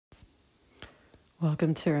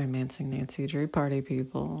Welcome to Romancing Nancy Drew Party,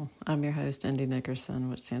 people. I'm your host, Indy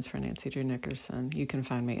Nickerson, which stands for Nancy Drew Nickerson. You can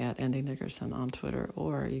find me at Indy Nickerson on Twitter,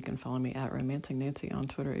 or you can follow me at Romancing Nancy on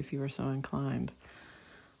Twitter if you are so inclined.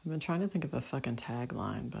 I've been trying to think of a fucking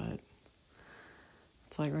tagline, but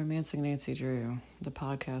it's like Romancing Nancy Drew, the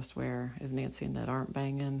podcast where if Nancy and Ned aren't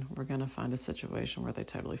banging, we're going to find a situation where they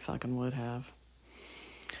totally fucking would have.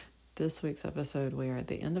 This week's episode, we are at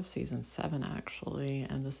the end of season 7, actually,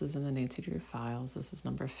 and this is in the Nancy Drew Files. This is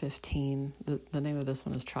number 15. The name of this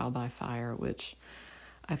one is Trial by Fire, which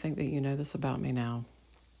I think that you know this about me now.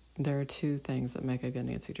 There are two things that make a good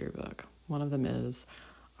Nancy Drew book. One of them is,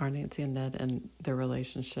 are Nancy and Ned and their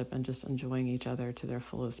relationship and just enjoying each other to their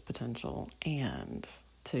fullest potential? And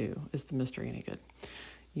two, is the mystery any good?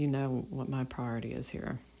 You know what my priority is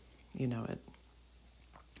here. You know it.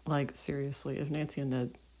 Like, seriously, if Nancy and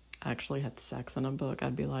Ned actually had sex in a book,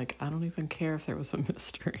 I'd be like, I don't even care if there was a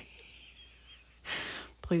mystery.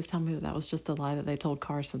 Please tell me that was just a lie that they told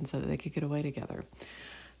Carson so that they could get away together.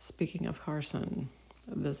 Speaking of Carson,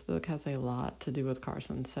 this book has a lot to do with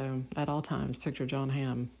Carson, so at all times picture Jon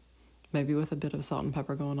Hamm, maybe with a bit of salt and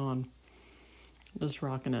pepper going on, just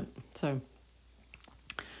rocking it. So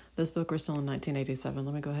this book, we're still in 1987.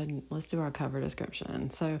 Let me go ahead and let's do our cover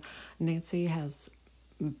description. So Nancy has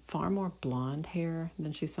far more blonde hair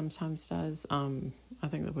than she sometimes does. I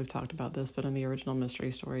think that we've talked about this, but in the original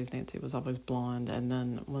mystery stories, Nancy was always blonde, and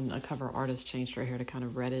then when a cover artist changed her hair to kind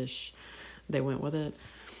of reddish, they went with it.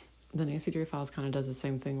 The Nancy Drew Files kind of does the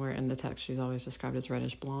same thing, where in the text she's always described as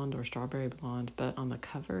reddish blonde or strawberry blonde, but on the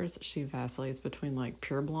covers she vacillates between like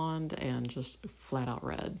pure blonde and just flat out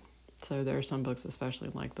red. So there are some books, especially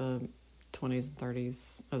in like the 20s and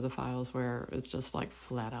 30s of the Files, where it's just like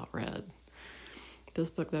flat out red. This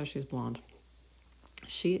book, though, she's blonde.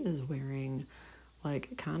 She is wearing,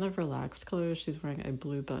 like, kind of relaxed clothes. She's wearing a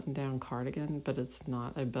blue button-down cardigan, but it's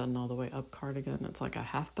not a button-all-the-way-up cardigan. It's like a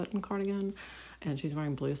half-button cardigan, and she's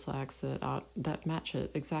wearing blue slacks that match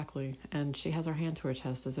it exactly. And she has her hand to her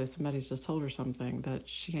chest as though somebody's just told her something that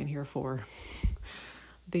she ain't here for.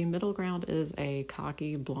 The middle ground is a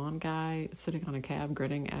cocky blonde guy sitting on a cab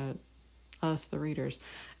grinning at us, the readers.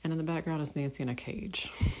 And in the background is Nancy in a cage.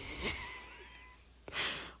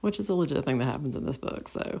 Which is a legit thing that happens in this book.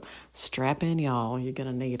 So strap in, y'all. You're going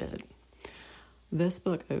to need it. This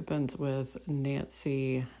book opens with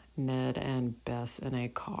Nancy, Ned, and Bess in a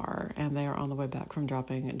car. And they are on the way back from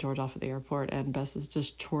dropping George off at the airport. And Bess is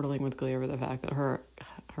just chortling with glee over the fact that her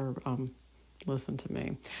listen to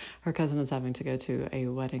me, her cousin is having to go to a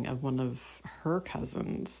wedding of one of her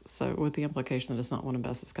cousins. So with the implication that it's not one of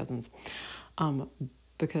Bess's cousins.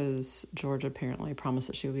 Because George apparently promised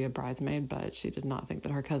that she would be a bridesmaid, but she did not think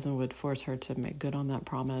that her cousin would force her to make good on that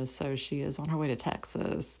promise. So she is on her way to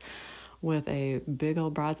Texas with a big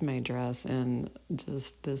old bridesmaid dress in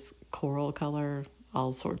just this coral color,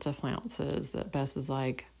 all sorts of flounces that Bess is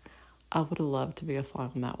like, I would have loved to be a fly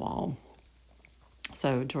on that wall.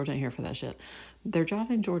 So George ain't here for that shit. They're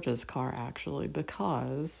driving George's car, actually,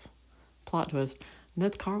 because, plot twist,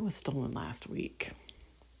 Ned's car was stolen last week.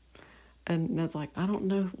 And Ned's like, I don't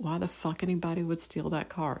know why the fuck anybody would steal that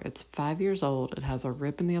car. It's 5 years old. It has a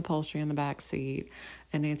rip in the upholstery in the back seat.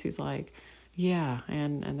 And Nancy's like, yeah,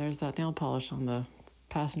 and there's that nail polish on the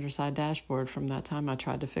passenger side dashboard from that time I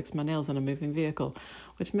tried to fix my nails in a moving vehicle,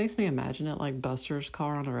 which makes me imagine it like Buster's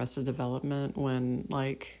car on Arrested Development when,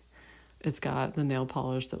 like, it's got the nail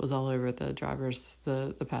polish that was all over the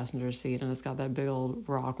the passenger seat, and it's got that big old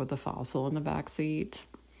rock with the fossil in the back seat.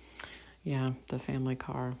 Yeah, the family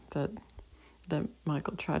car that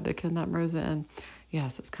Michael tried to kidnap Rosa in.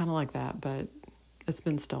 Yes, it's kind of like that, but it's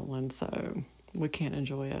been stolen, so we can't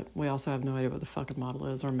enjoy it. We also have no idea what the fucking model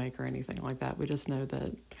is or make or anything like that. We just know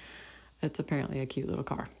that it's apparently a cute little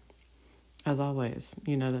car. As always,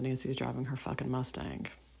 you know that Nancy is driving her fucking Mustang.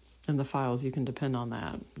 In the Files, you can depend on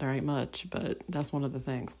that. There ain't much, but that's one of the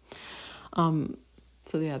things.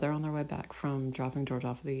 So yeah, they're on their way back from dropping George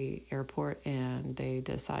off at the airport, and they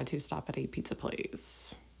decide to stop at a pizza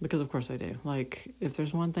place. Because of course they do. Like, if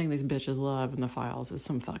there's one thing these bitches love in the Files, is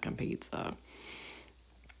some fucking pizza.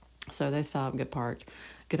 So they stop, get parked,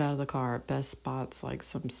 get out of the car. Bess spots like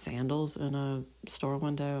some sandals in a store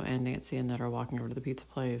window, and Nancy and Ned are walking over to the pizza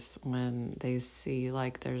place when they see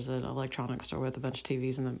like there's an electronics store with a bunch of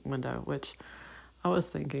TVs in the window, which I was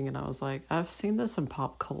thinking, and I was like, I've seen this in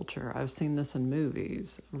pop culture. I've seen this in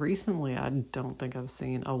movies. Recently, I don't think I've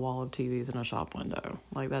seen a wall of TVs in a shop window.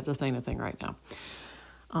 Like, that just ain't a thing right now.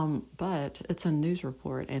 But it's a news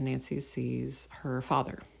report, and Nancy sees her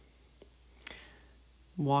father.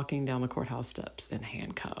 walking down the courthouse steps in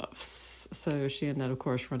handcuffs. So she and Ned, of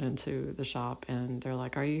course, run into the shop, and they're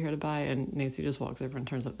like, "Are you here to buy?" And Nancy just walks over and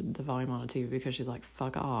turns up the volume on the TV because she's like,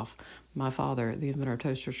 "Fuck off. My father, the inventor of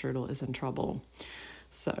toaster strudel, is in trouble."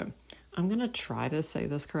 So I'm going to try to say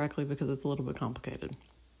this correctly because it's a little bit complicated.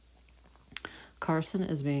 Carson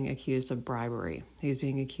is being accused of bribery. He's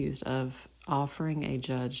being accused of offering a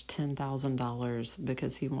judge $10,000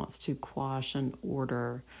 because he wants to quash an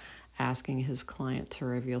order asking his client to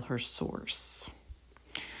reveal her source.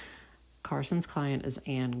 Carson's client is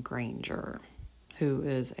Anne Granger, who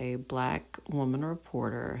is a black woman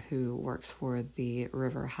reporter who works for the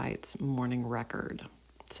River Heights Morning Record.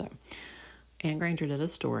 So, Anne Granger did a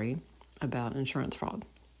story about insurance fraud.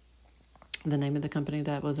 The name of the company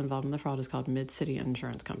that was involved in the fraud is called Mid-City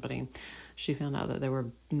Insurance Company. She found out that they were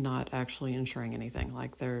not actually insuring anything.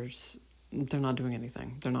 Like, they're not doing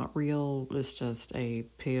anything. They're not real. It's just a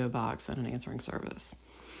P.O. box and an answering service.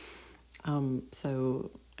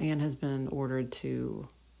 So Anne has been ordered to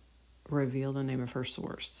reveal the name of her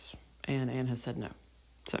source, and Anne has said no.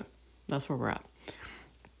 So that's where we're at.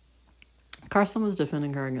 Carson was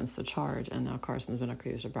defending her against the charge, and now Carson's been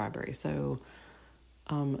accused of bribery. So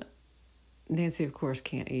Nancy, of course,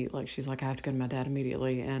 can't eat. Like, she's like, "I have to go to my dad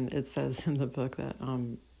immediately." And it says in the book that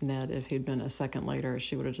Ned, if he'd been a second later,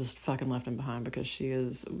 she would have just fucking left him behind because she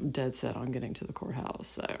is dead set on getting to the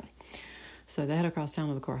courthouse. So they head across town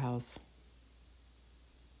to the courthouse.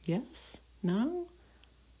 Yes? No?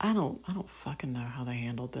 I don't fucking know how they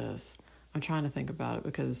handled this. I'm trying to think about it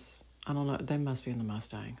because I don't know. They must be in the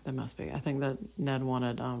Mustang. They must be. I think that Ned's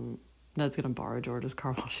going to borrow George's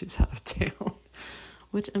car while she's out of town,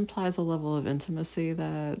 which implies a level of intimacy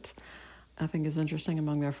that I think is interesting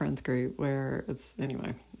among their friends group, where it's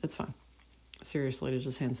fine. Seriously, to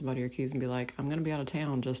just hand somebody your keys and be like, "I'm going to be out of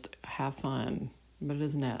town, just have fun." But it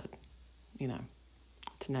is Ned.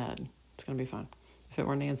 It's Ned. It's going to be fun. If it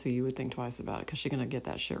were Nancy, you would think twice about it because she's going to get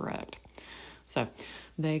that shit wrecked. So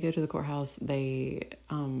they go to the courthouse. They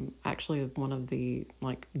actually, one of the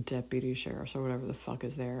like deputy sheriffs or whatever the fuck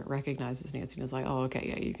is there recognizes Nancy and is like, "Oh, okay,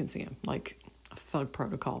 yeah, you can see him." Like, fuck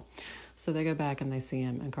protocol. So they go back and they see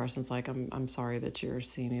him, and Carson's like, I'm sorry that you're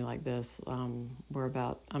seeing me like this.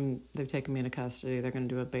 They've taken me into custody. They're going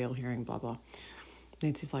to do a bail hearing, blah, blah.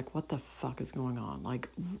 Nancy's like, "What the fuck is going on? Like,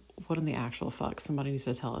 what in the actual fuck? Somebody needs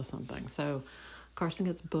to tell us something." So Carson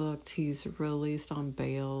gets booked. He's released on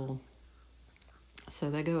bail. So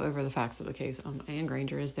they go over the facts of the case. Anne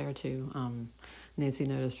Granger is there too. Nancy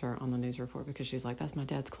noticed her on the news report because she's like, "That's my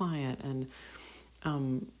dad's client."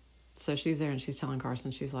 And so she's there and she's telling Carson,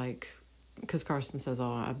 she's like, because Carson says,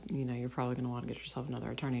 you're probably going to want to get yourself another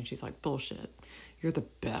attorney. And she's like, "Bullshit. You're the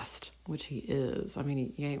best," which he is. I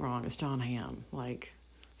mean, he ain't wrong. It's Jon Hamm. Like,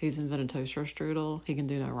 he's invented toaster strudel. He can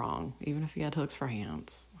do no wrong. Even if he had hooks for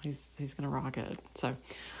hands, he's going to rock it. So,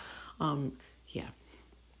 yeah.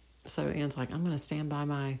 So Anne's like, "I'm going to stand by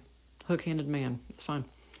my hook-handed man. It's fine."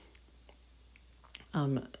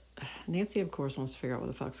 Nancy, of course, wants to figure out what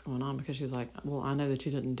the fuck's going on because she's like, "Well, I know that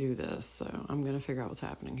you didn't do this, so I'm going to figure out what's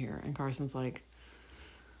happening here." And Carson's like,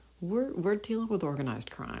 we're dealing with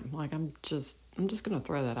organized crime. Like, I'm just going to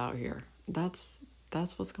throw that out here. That's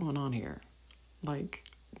what's going on here. Like,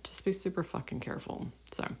 just be super fucking careful.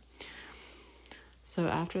 So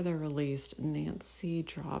after they're released, Nancy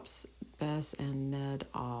drops Bess and Ned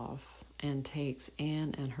off and takes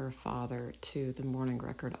Anne and her father to the Morning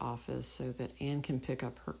Record office so that Anne can pick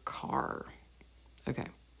up her car. Okay.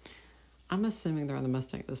 I'm assuming they're on the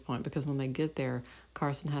Mustang at this point because when they get there,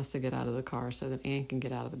 Carson has to get out of the car so that Anne can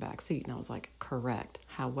get out of the back seat. And I was like, correct.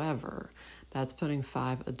 However, that's putting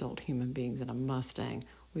 5 adult human beings in a Mustang.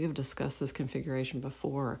 We have discussed this configuration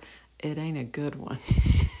before. It ain't a good one.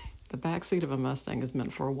 The back seat of a Mustang is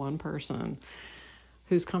meant for one person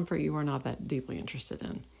whose comfort you are not that deeply interested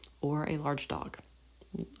in, or a large dog.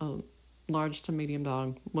 A large to medium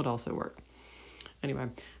dog would also work. Anyway,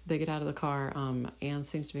 they get out of the car. Anne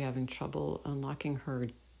seems to be having trouble unlocking her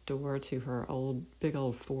door to her big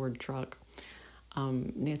old Ford truck.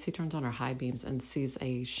 Nancy turns on her high beams and sees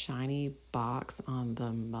a shiny box on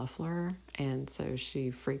the muffler, and so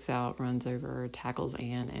she freaks out, runs over, tackles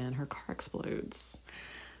Anne, and her car explodes.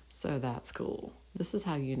 So that's cool. This is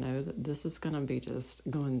how you know that this is going to be just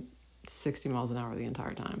going 60 miles an hour the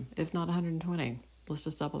entire time, if not 120. Let's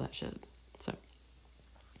just double that shit. So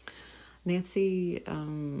Nancy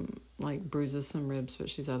bruises some ribs, but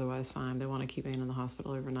she's otherwise fine. They want to keep Anne in the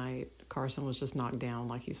hospital overnight. Carson was just knocked down,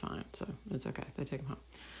 like he's fine, so it's okay. They take him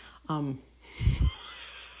home.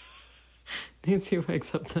 Nancy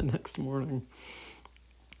wakes up the next morning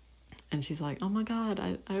And she's like, oh my God,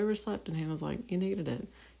 I overslept. And Hannah's like, you needed it.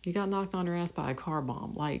 You got knocked on your ass by a car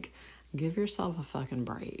bomb. Like, give yourself a fucking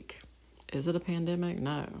break. Is it a pandemic?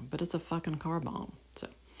 No, but it's a fucking car bomb.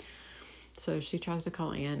 So she tries to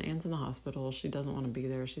call Anne. Anne's in the hospital. She doesn't want to be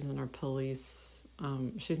there. She's under police.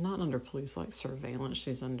 She's not under police like surveillance.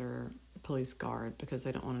 She's under police guard because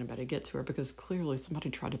they don't want anybody to get to her because clearly somebody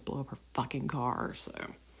tried to blow up her fucking car. So,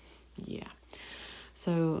 yeah.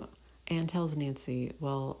 So Anne tells Nancy,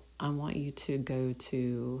 well, I want you to go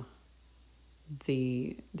to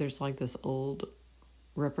there's like this old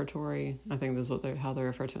repertory, I think this is how they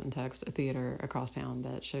refer to it in text, a theater across town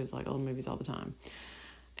that shows like old movies all the time.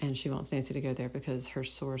 And she wants Nancy to go there because her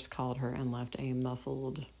source called her and left a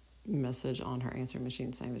muffled message on her answering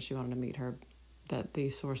machine saying that she wanted to meet her, that the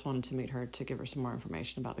source wanted to meet her to give her some more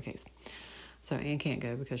information about the case. So Anne can't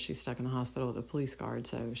go because she's stuck in the hospital with a police guard,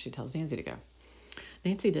 so she tells Nancy to go.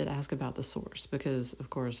 Nancy did ask about the source because, of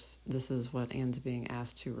course, this is what Anne's being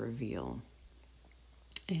asked to reveal.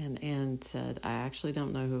 And Anne said, I actually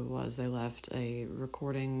don't know who it was. They left a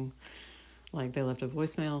recording, like they left a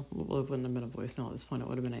voicemail. Well, it wouldn't have been a voicemail at this point. It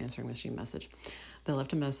would have been an answering machine message. They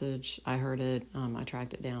left a message. I heard it. I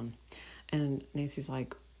tracked it down. And Nancy's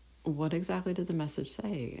like, what exactly did the message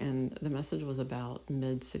say? And the message was about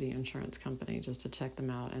Mid-City Insurance Company, just to check them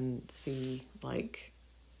out and see, like,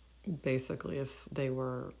 basically if they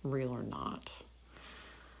were real or not.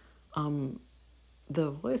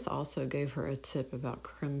 The voice also gave her a tip about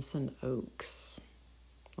Crimson Oaks.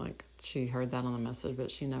 Like, she heard that on the message, but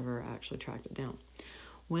she never actually tracked it down.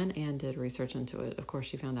 When Anne did research into it, of course,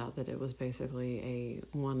 she found out that it was basically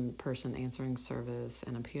a one-person answering service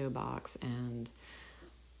and a P.O. box, and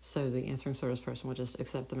so the answering service person would just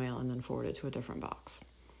accept the mail and then forward it to a different box.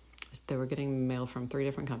 They were getting mail from 3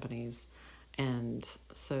 different companies, and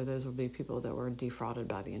so those would be people that were defrauded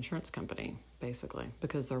by the insurance company, basically,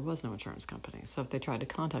 because there was no insurance company. So if they tried to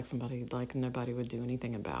contact somebody, like, nobody would do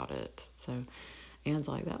anything about it. So Anne's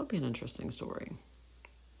like, that would be an interesting story.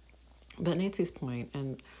 But Nancy's point,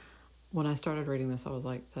 and when I started reading this, I was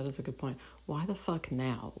like, that is a good point. Why the fuck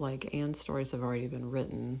now? Like, Anne's stories have already been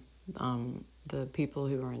written. The people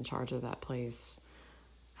who are in charge of that place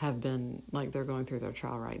have been, like, they're going through their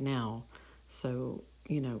trial right now. So,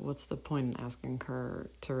 you know, what's the point in asking her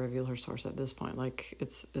to reveal her source at this point? Like,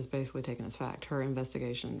 it's basically taken as fact. Her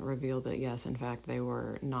investigation revealed that, yes, in fact, they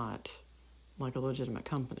were not, like, a legitimate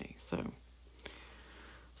company. So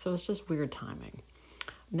it's just weird timing.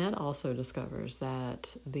 Ned also discovers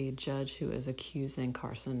that the judge who is accusing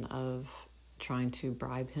Carson of trying to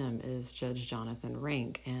bribe him is Judge Jonathan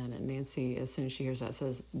Rink. And Nancy, as soon as she hears that,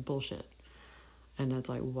 says, bullshit. And Ned's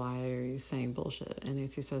like, why are you saying bullshit? And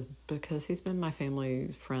Nancy says, because he's been my family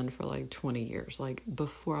friend for like 20 years. Like,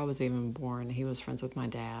 before I was even born, he was friends with my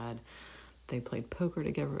dad. They played poker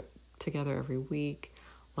together every week.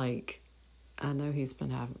 Like, I know he's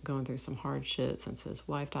been going through some hard shit since his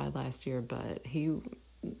wife died last year, but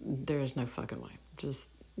there is no fucking way.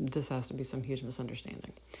 Just, this has to be some huge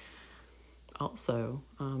misunderstanding. Also,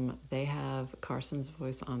 they have Carson's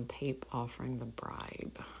voice on tape offering the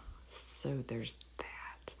bribe. So there's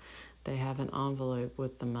that. They have an envelope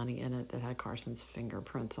with the money in it that had Carson's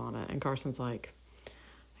fingerprints on it. And Carson's like,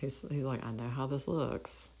 he's like, I know how this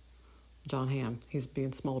looks. Jon Hamm, he's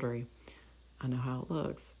being smoldery. I know how it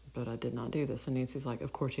looks, but I did not do this. And Nancy's like,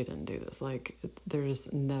 of course you didn't do this. Like,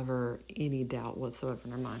 there's never any doubt whatsoever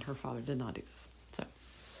in her mind. Her father did not do this. So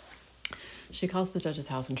she calls the judge's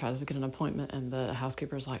house and tries to get an appointment, and the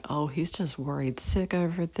housekeeper's like, oh, he's just worried sick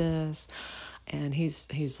over this. And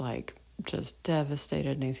he's like just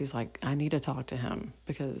devastated. Nancy's like, I need to talk to him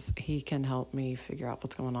because he can help me figure out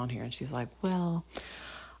what's going on here. And she's like, well,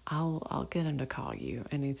 I'll get him to call you.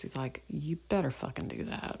 And Nancy's like, you better fucking do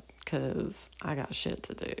that because I got shit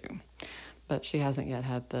to do. But she hasn't yet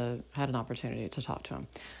had an opportunity to talk to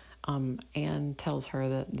him. Anne tells her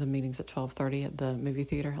that the meeting's at 12:30 at the movie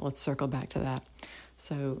theater. Let's circle back to that.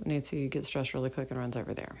 So Nancy gets dressed really quick and runs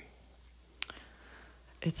over there.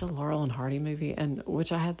 It's a Laurel and Hardy movie, and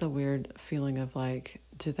which I had the weird feeling of like,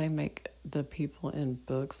 do they make the people in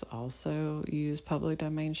books also use public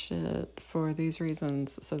domain shit for these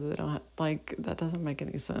reasons so that they don't have, like, that doesn't make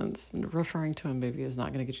any sense. Referring to a movie is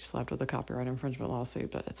not going to get you slapped with a copyright infringement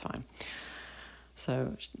lawsuit, but it's fine.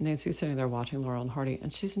 So Nancy's sitting there watching Laurel and Hardy,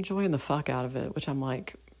 and she's enjoying the fuck out of it, which I'm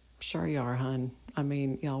like, sure you are, hun. I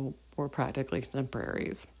mean, y'all were practically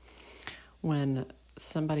contemporaries. When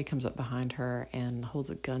somebody comes up behind her and holds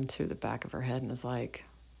a gun to the back of her head and is like,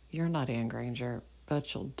 you're not Anne Granger,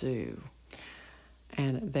 but you'll do.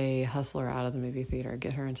 And they hustle her out of the movie theater,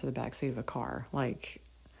 get her into the backseat of a car. Like,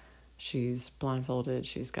 she's blindfolded,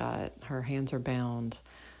 she's got, her hands are bound.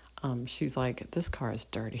 She's like, this car is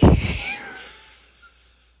dirty.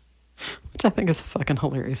 Which I think is fucking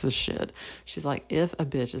hilarious as shit. She's like, if a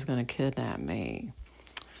bitch is going to kidnap me,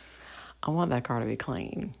 I want that car to be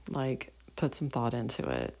clean. Like, put some thought into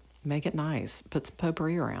it. Make it nice. Put some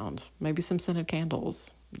potpourri around. Maybe some scented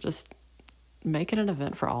candles. Just make it an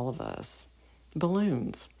event for all of us.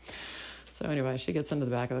 Balloons. So anyway, she gets into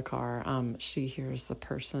the back of the car. She hears the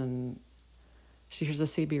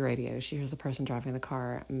CB radio. She hears the person driving the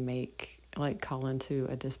car call into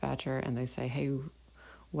a dispatcher, and they say, hey,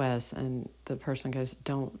 Wes, and the person goes,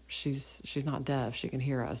 she's not deaf. She can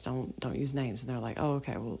hear us. Don't use names. And they're like, oh,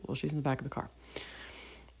 okay, well, she's in the back of the car.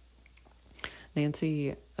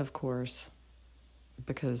 Nancy, of course,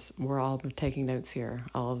 because we're all taking notes here,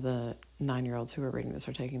 all of the 9-year-olds who are reading this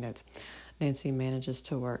are taking notes. Nancy manages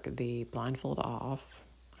to work the blindfold off.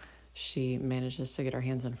 She manages to get her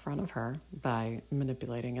hands in front of her by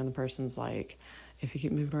manipulating, and the person's like, if you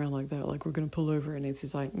keep moving around like that, like, we're going to pull over. And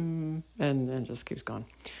Nancy's like, and just keeps going.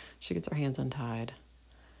 She gets her hands untied.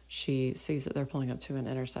 She sees that they're pulling up to an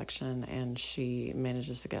intersection, and she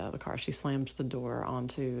manages to get out of the car. She slams the door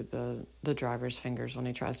onto the driver's fingers when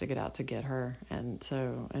he tries to get out to get her, and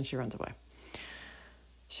she runs away.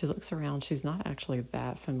 She looks around. She's not actually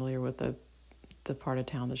that familiar with the part of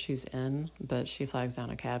town that she's in, but she flags down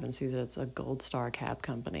a cab and sees it's a Gold Star Cab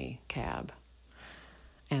Company cab.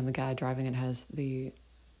 And the guy driving it has the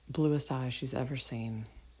bluest eyes she's ever seen.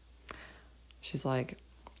 She's like,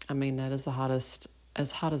 I mean, Ned is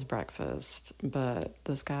as hot as breakfast, but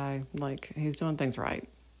this guy, like, he's doing things right.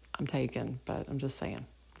 I'm taken, but I'm just saying,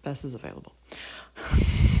 Bess is available.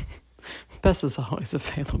 Bess is always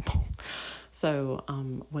available. So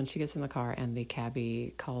when she gets in the car and the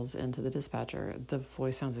cabbie calls into the dispatcher, the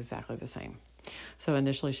voice sounds exactly the same. So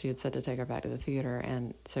initially she had said to take her back to the theater,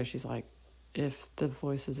 and so she's like, if the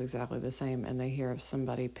voice is exactly the same and they hear of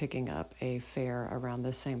somebody picking up a fare around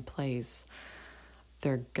this same place,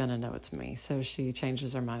 they're gonna know it's me. So she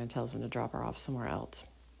changes her mind and tells them to drop her off somewhere else.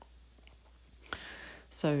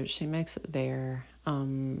 So she makes it there.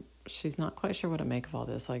 She's not quite sure what to make of all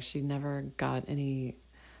this. Like, she never got any...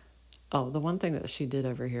 Oh, the one thing that she did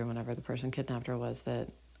over here whenever the person kidnapped her was that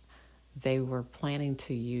they were planning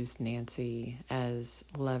to use Nancy as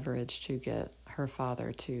leverage to get her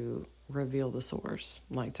father to reveal the source,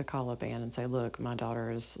 like to call up Anne and say, look, my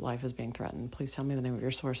daughter's life is being threatened. Please tell me the name of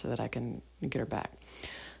your source so that I can get her back.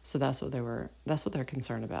 So that's what they're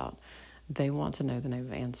concerned about. They want to know the name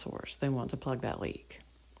of Anne's source. They want to plug that leak.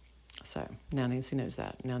 So now Nancy knows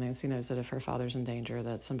that. Now Nancy knows that if her father's in danger,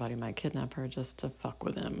 that somebody might kidnap her just to fuck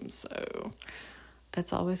with him. So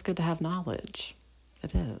it's always good to have knowledge.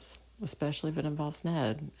 It is, especially if it involves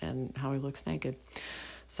Ned and how he looks naked.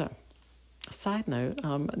 So, side note,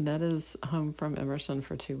 Ned is home from Emerson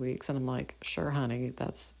for 2 weeks, and I'm like, sure, honey,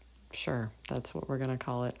 that's what we're going to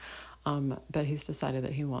call it. But he's decided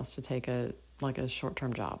that he wants to take a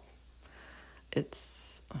short-term job.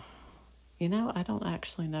 It's... I don't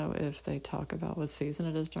actually know if they talk about what season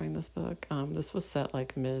it is during this book. This was set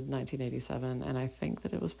like mid-1987, and I think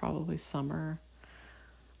that it was probably summer.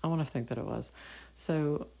 I want to think that it was.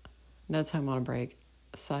 So Ned's home on a break.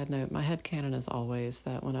 Side note, my headcanon is always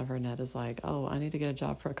that whenever Ned is like, oh, I need to get a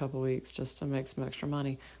job for a couple weeks just to make some extra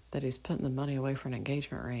money, that he's putting the money away for an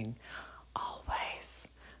engagement ring. Always.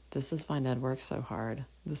 This is why Ned works so hard.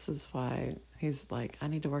 This is why he's like, I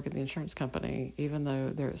need to work at the insurance company, even though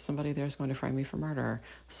there's somebody there's going to frame me for murder.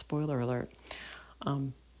 Spoiler alert.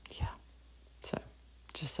 Yeah. So,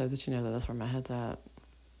 just so that you know that that's where my head's at.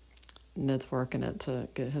 Ned's working it to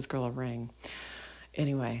get his girl a ring.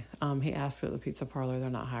 Anyway, he asks at the pizza parlor, they're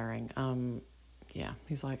not hiring. Yeah,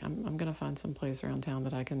 he's like, I'm going to find some place around town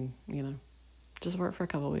that I can, just work for a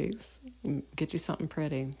couple weeks, get you something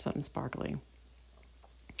pretty, something sparkly.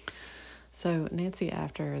 So Nancy,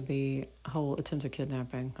 after the whole attempted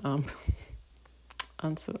kidnapping,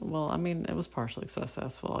 it was partially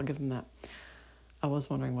successful. I'll give them that. I was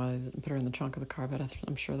wondering why they didn't put her in the trunk of the car, but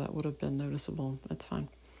I'm sure that would have been noticeable. That's fine.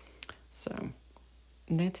 So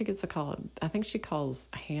Nancy gets a call. I think she calls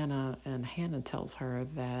Hannah, and Hannah tells her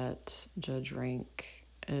that Judge Rink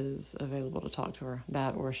is available to talk to her.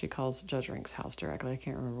 That, or she calls Judge Rink's house directly. I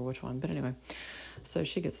can't remember which one. But anyway, so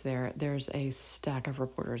she gets there. There's a stack of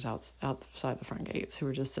reporters outside the front gates who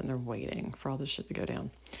are just sitting there waiting for all this shit to go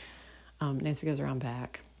down. Nancy goes around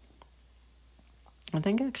back. I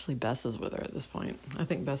think actually Bess is with her at this point. I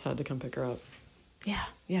think Bess had to come pick her up.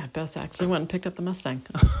 Yeah, Bess actually went and picked up the Mustang.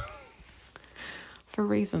 For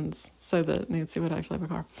reasons, so that Nancy would actually have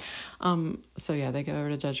a car. So yeah, they go over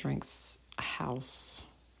to Judge Rink's house,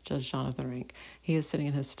 Judge Jonathan Rink. He is sitting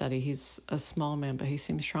in his study. He's a small man, but he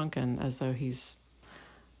seems shrunken, as though he's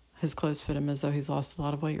His clothes fit him as though he's lost a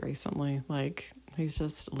lot of weight recently. Like, he's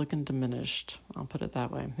just looking diminished. I'll put it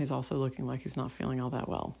that way. He's also looking like he's not feeling all that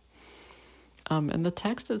well. In the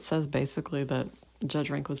text, it says basically that Judge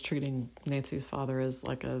Rink was treating Nancy's father as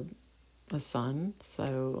like a son.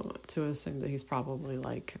 So to assume that he's probably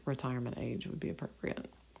like retirement age would be appropriate.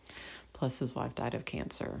 Plus his wife died of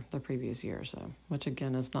cancer the previous year or so, which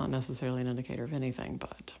again is not necessarily an indicator of anything,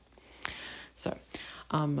 but so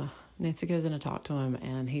Nancy goes in to talk to him,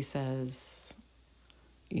 and he says,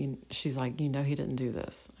 she's like, he didn't do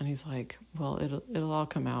this. And he's like, well, it'll all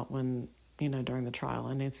come out when, during the trial.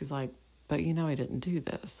 And Nancy's like, but he didn't do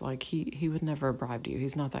this. Like, he would never have bribed you.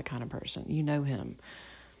 He's not that kind of person. You know him.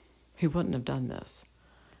 He wouldn't have done this.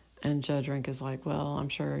 And Judge Rink is like, well, I'm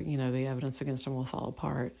sure, the evidence against him will fall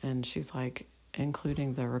apart. And she's like,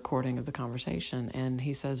 including the recording of the conversation. And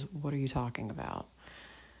he says, what are you talking about?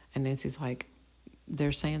 And Nancy's like,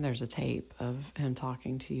 they're saying there's a tape of him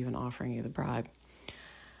talking to you and offering you the bribe.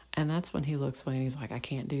 And that's when he looks away and he's like, I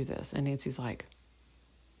can't do this. And Nancy's like,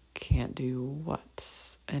 can't do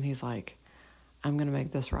what? And he's like, I'm going to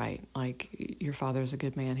make this right. Like, your father's a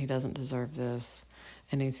good man. He doesn't deserve this.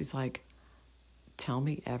 And Nancy's like, tell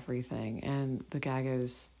me everything. And the guy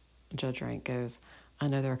goes, Judge Rank goes, I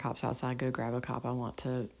know there are cops outside. Go grab a cop. I want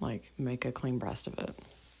to, make a clean breast of it.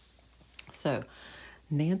 So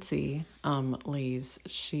Nancy leaves.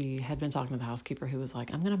 She had been talking to the housekeeper, who was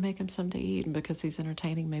like, I'm going to make him something to eat. And because he's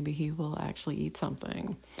entertaining, maybe he will actually eat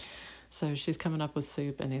something. So she's coming up with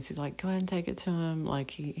soup, and Nancy's like, go ahead and take it to him.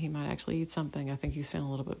 Like, he might actually eat something. I think he's feeling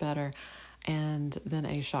a little bit better. And then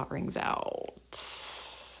a shot rings out.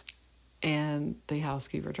 And the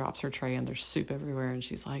housekeeper drops her tray, and there's soup everywhere. And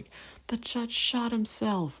she's like, the judge shot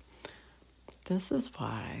himself. This is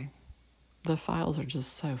why the files are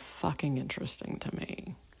just so fucking interesting to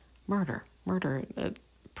me. Murder,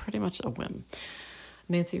 pretty much a whim.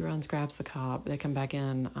 Nancy runs, grabs the cop. They come back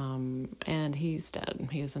in, and he's dead.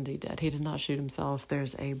 He is indeed dead. He did not shoot himself.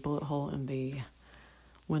 There's a bullet hole in the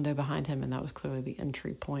window behind him, and that was clearly the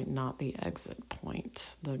entry point, not the exit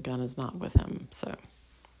point. The gun is not with him, so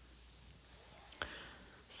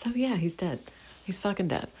yeah, he's dead. He's fucking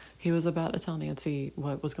dead. He was about to tell Nancy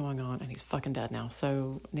what was going on, and he's fucking dead now.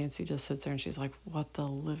 So Nancy just sits there, and she's like, what the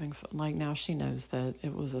living... now she knows that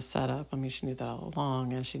it was a setup. I mean, she knew that all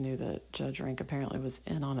along, and she knew that Judge Rank apparently was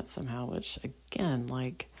in on it somehow, which, again,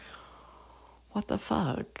 what the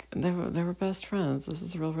fuck? They were best friends. This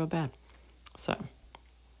is real, real bad. So,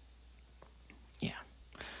 yeah.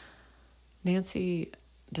 Nancy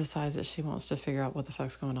decides that she wants to figure out what the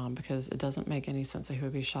fuck's going on, because it doesn't make any sense that he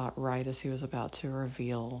would be shot right as he was about to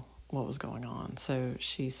reveal what was going on. So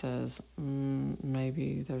she says,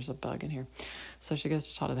 maybe there's a bug in here. So she goes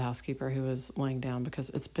to talk to the housekeeper, who is laying down, because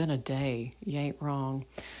it's been a day. You ain't wrong.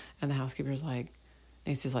 And the housekeeper's like,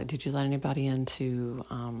 Nancy's like, did you let anybody in to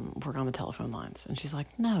work on the telephone lines? And she's like,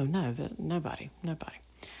 no, nobody.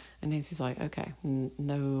 And Nancy's like, okay,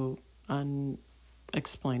 no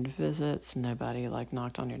unexplained visits, nobody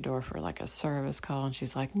knocked on your door for a service call. And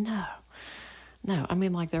she's like, no, I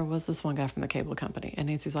mean, there was this one guy from the cable company. And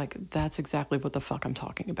Nancy's like, that's exactly what the fuck I'm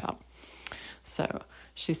talking about. So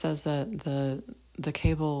she says that the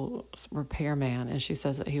cable repairman, and she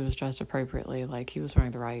says that he was dressed appropriately, he was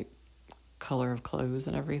wearing the right color of clothes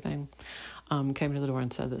and everything, came to the door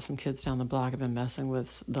and said that some kids down the block had been messing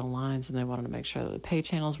with the lines, and they wanted to make sure that the pay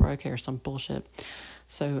channels were okay or some bullshit.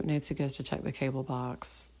 So Nancy goes to check the cable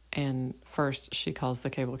box, and first she calls the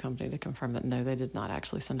cable company to confirm that no, they did not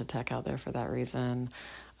actually send a tech out there for that reason.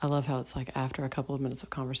 I love how it's after a couple of minutes of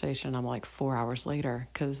conversation, I'm 4 hours later,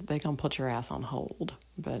 because they gonna put your ass on hold.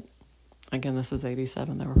 But again, this is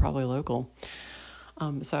 87. They were probably local.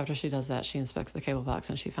 So after she does that, she inspects the cable box,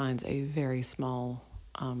 and she finds a very small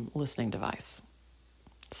listening device.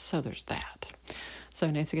 So there's that. So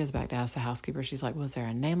Nancy goes back to ask the housekeeper. She's like, was there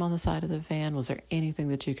a name on the side of the van? Was there anything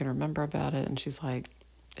that you can remember about it? And she's like,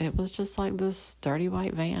 it was just this dirty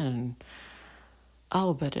white van.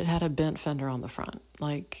 Oh, but it had a bent fender on the front.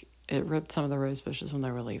 It ripped some of the rose bushes when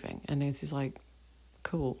they were leaving. And Nancy's like,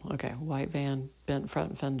 cool. Okay. White van, bent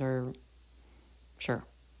front fender. Sure.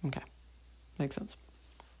 Okay. Makes sense.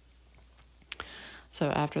 So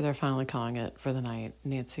after they're finally calling it for the night,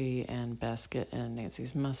 Nancy and Bess get in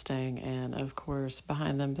Nancy's Mustang, and of course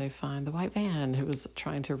behind them they find the white van who was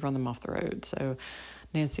trying to run them off the road. So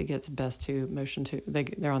Nancy gets Bess to motion to,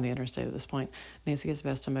 they're on the interstate at this point. Nancy gets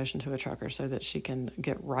Bess to motion to a trucker so that she can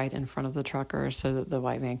get right in front of the trucker so that the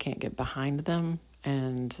white van can't get behind them,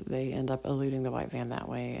 and they end up eluding the white van that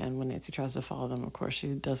way. And when Nancy tries to follow them, of course, she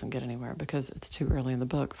doesn't get anywhere because it's too early in the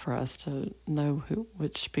book for us to know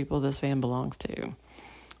which people this van belongs to.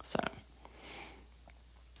 So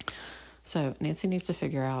So Nancy needs to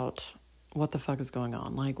figure out what the fuck is going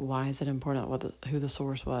on. Like, why is it important who the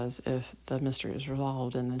source was if the mystery is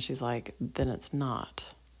resolved? And then she's like, then it's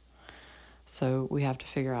not. So we have to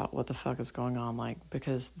figure out what the fuck is going on, like,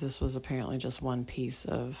 because this was apparently just one piece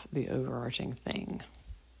of the overarching thing.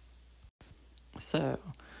 So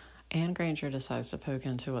Anne Granger decides to poke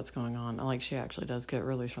into what's going on. Like, she actually does get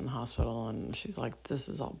released from the hospital, and she's like, this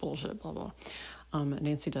is all bullshit, blah, blah.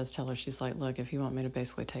 Nancy does tell her, she's like, look, if you want me to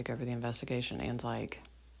basically take over the investigation. Anne's like,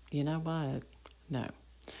 you know what? No.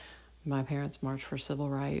 My parents marched for civil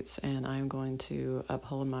rights, and I'm going to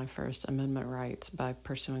uphold my First Amendment rights by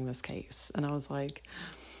pursuing this case. And I was like,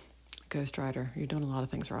 Ghost Rider, you're doing a lot of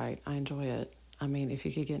things right. I enjoy it. I mean, if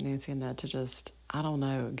you could get Nancy and Ned to just, I don't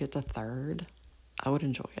know, get to third, I would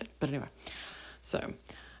enjoy it. But anyway, so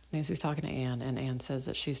Nancy's talking to Anne, and Anne says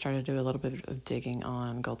that she started to do a little bit of digging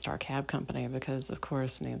on Gold Star Cab Company because, of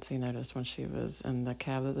course, Nancy noticed when she was in the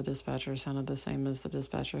cab that the dispatcher sounded the same as the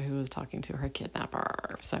dispatcher who was talking to her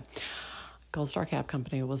kidnapper. So Gold Star Cab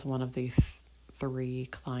Company was one of the three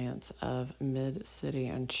clients of Mid-City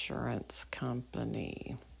Insurance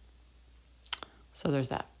Company. So there's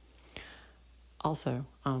that. Also,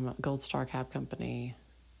 Gold Star Cab Company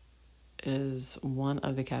is one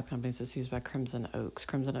of the cab companies that's used by Crimson Oaks.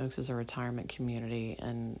 Crimson Oaks is a retirement community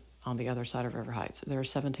and on the other side of River Heights. There are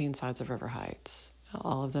 17 sides of River Heights,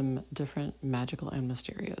 all of them different, magical, and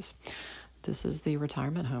mysterious. This is the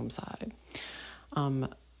retirement home side.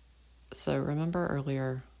 So remember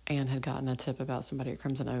earlier, Anne had gotten a tip about somebody at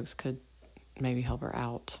Crimson Oaks could maybe help her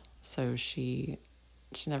out. So she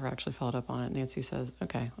never actually followed up on it. Nancy says,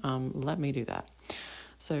 okay, let me do that.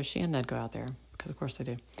 So she and Ned go out there, because of course they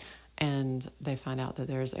do. And they find out that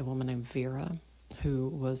there's a woman named Vera who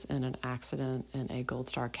was in an accident in a Gold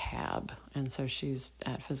Star cab. And so she's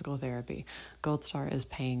at physical therapy. Gold Star is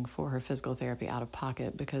paying for her physical therapy out of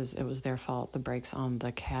pocket because it was their fault. The brakes on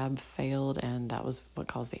the cab failed, and that was what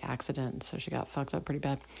caused the accident. So she got fucked up pretty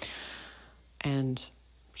bad. And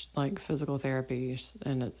like physical therapy,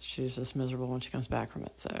 and she's just miserable when she comes back from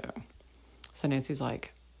it. So Nancy's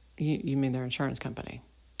like, you mean their insurance company?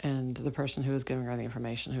 And the person who was giving her the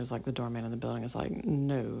information, who was like the doorman in the building, is like,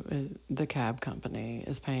 no, the cab company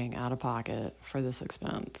is paying out of pocket for this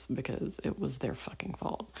expense because it was their fucking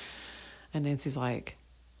fault. And Nancy's like,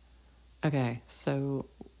 okay, so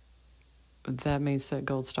that means that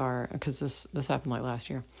Gold Star, because this happened like last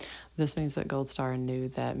year, this means that Gold Star knew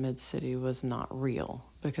that Mid-City was not real,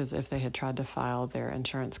 because if they had tried to file their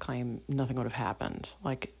insurance claim, nothing would have happened.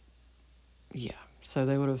 Like, yeah. So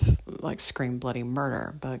they would have like screamed bloody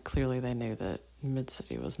murder, but clearly they knew that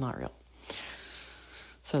Mid-City was not real.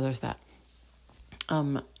 So there's that.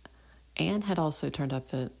 Anne had also turned up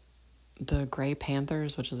that the Gray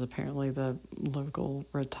Panthers, which is apparently the local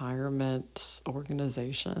retirement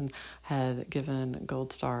organization, had given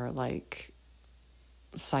Gold Star like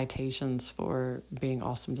citations for being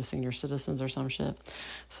awesome to senior citizens or some shit.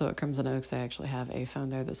 So at Crimson Oaks, they actually have a phone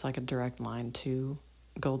there that's like a direct line to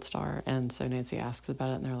Gold Star. And so Nancy asks about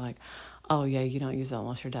it, and they're like, oh yeah, you don't use that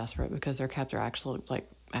unless you're desperate, because their cabs are actually like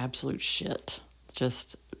absolute shit.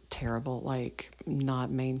 Just terrible, like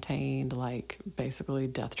not maintained, like basically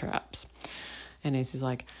death traps. And Nancy's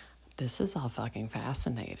like, this is all fucking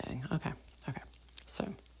fascinating. Okay.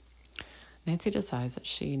 So Nancy decides that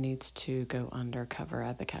she needs to go undercover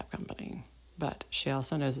at the cab company, but she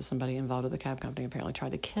also knows that somebody involved with the cab company apparently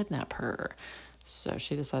tried to kidnap her. So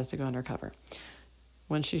she decides to go undercover.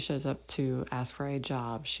 When she shows up to ask for a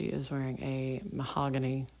job, she is wearing a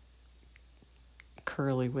mahogany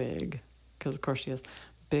curly wig, because of course she has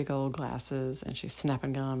big old glasses, and she's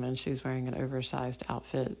snapping gum, and she's wearing an oversized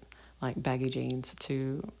outfit, like baggy jeans,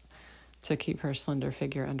 to keep her slender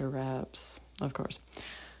figure under wraps, of course.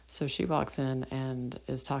 So she walks in and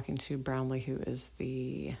is talking to Brownlee, who is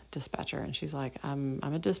the dispatcher, and she's like, I'm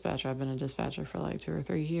a dispatcher. I've been a dispatcher for like 2 or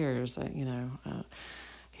 3 years. I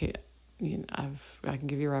can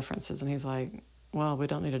give you references. And he's like, well, we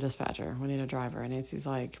don't need a dispatcher. We need a driver. And Nancy's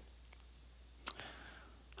like,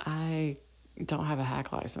 I don't have a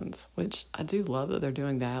hack license, which I do love that they're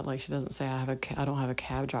doing that. Like, she doesn't say I don't have a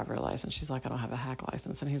cab driver license. She's like, I don't have a hack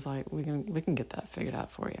license. And he's like, we can get that figured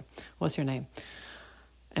out for you. What's your name?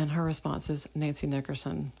 And her response is Nancy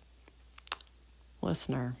Nickerson.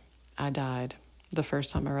 Listener, I died. The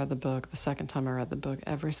first time I read the book, the second time I read the book,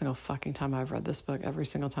 every single fucking time I've read this book, every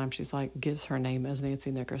single time she's like, gives her name as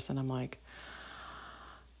Nancy Nickerson. I'm like,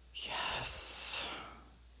 yes.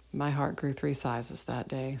 My heart grew 3 sizes that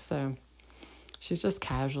day. So she's just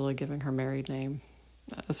casually giving her married name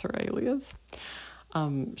as her alias.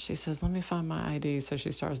 She says, let me find my ID. So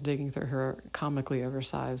she starts digging through her comically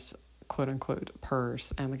oversized quote unquote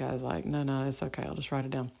purse. And the guy's like, no, it's okay. I'll just write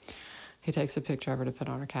it down. He takes a picture of her to put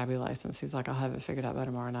on her cabbie license. He's like, I'll have it figured out by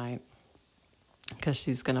tomorrow night, because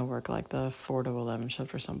she's going to work like the 4 to 11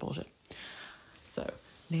 shift or some bullshit. So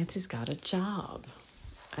Nancy's got a job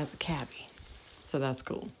as a cabbie. So that's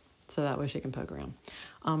cool. So that way she can poke around.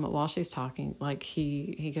 While she's talking, like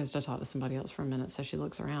he goes to talk to somebody else for a minute. So she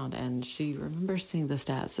looks around and she remembers seeing the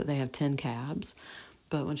stats that they have 10 cabs.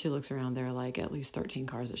 But when she looks around, there are like at least 13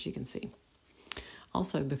 cars that she can see.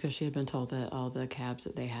 Also, because she had been told that all the cabs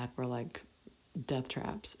that they had were like death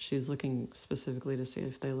traps, she's looking specifically to see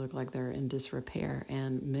if they look like they're in disrepair.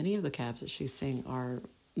 And many of the cabs that she's seeing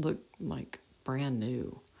look like brand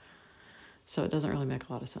new. So it doesn't really make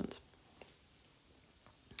a lot of sense.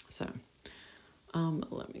 So,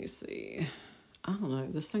 let me see. I don't know.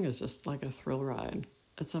 This thing is just like a thrill ride.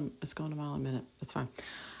 It's going a mile a minute. It's fine.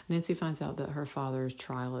 Nancy finds out that her father's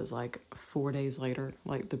trial is like 4 days later,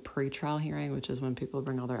 like the pre-trial hearing, which is when people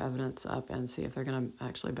bring all their evidence up and see if they're going to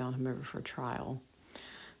actually bound him over for trial.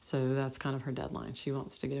 So that's kind of her deadline. She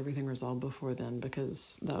wants to get everything resolved before then,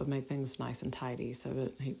 because that would make things nice and tidy so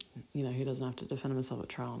that he doesn't have to defend himself at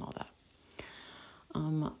trial and all that.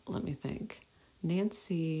 Let me think.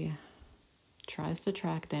 Nancy tries to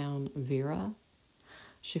track down Vera.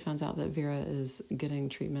 She finds out that Vera is getting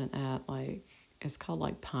treatment at it's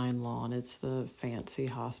called Pine Lawn. It's the fancy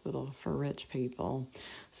hospital for rich people.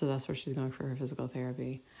 So that's where she's going for her physical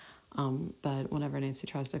therapy. But whenever Nancy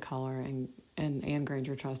tries to call her and Anne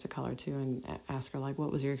Granger tries to call her too and ask her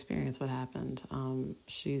what was your experience? What happened?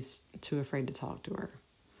 She's too afraid to talk to her.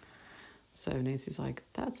 So Nancy's like,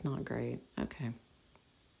 that's not great. Okay.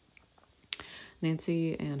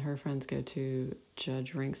 Nancy and her friends go to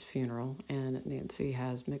Judge Rink's funeral, and Nancy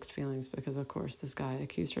has mixed feelings because, of course, this guy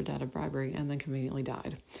accused her dad of bribery and then conveniently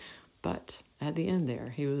died. But at the end there,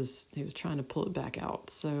 he was trying to pull it back out.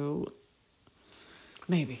 So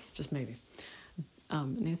maybe, just maybe.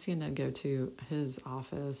 Nancy and Ned go to his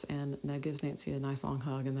office, and Ned gives Nancy a nice long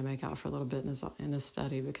hug, and they make out for a little bit in his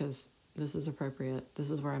study, because this is appropriate. This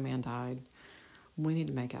is where a man died. We need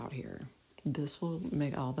to make out here. This will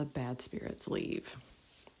make all the bad spirits leave.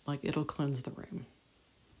 It'll cleanse the room.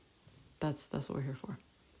 That's what we're here for.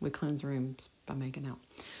 We cleanse rooms by making out.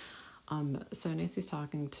 So Nancy's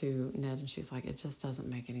talking to Ned, and she's like, it just doesn't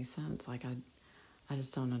make any sense. I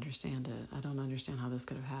just don't understand it. I don't understand how this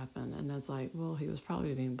could have happened. And Ned's like, well, he was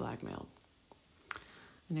probably being blackmailed.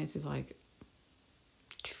 And Nancy's like,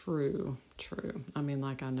 True. I mean,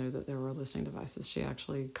 I know that there were listening devices. She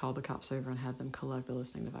actually called the cops over and had them collect the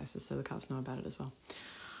listening devices, so the cops know about it as well.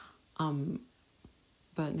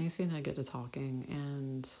 But Nancy and I get to talking,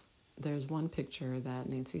 and there's one picture that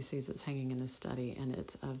Nancy sees that's hanging in his study, and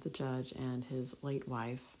it's of the judge and his late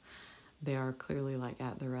wife. They are clearly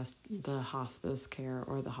at the hospice care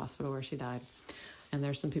or the hospital where she died. And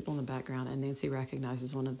there's some people in the background, and Nancy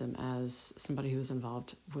recognizes one of them as somebody who was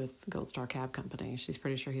involved with Gold Star Cab Company. She's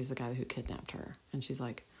pretty sure he's the guy who kidnapped her. And she's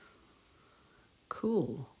like,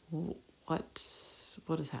 cool. What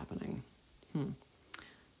is happening?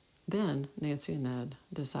 Then Nancy and Ned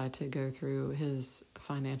decide to go through his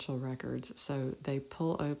financial records. So they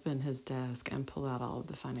pull open his desk and pull out all of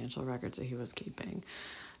the financial records that he was keeping.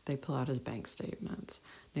 They pull out his bank statements.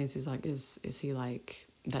 Nancy's like, is he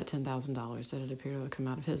that $10,000 that it appeared to have come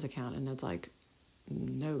out of his account? And Ned's like,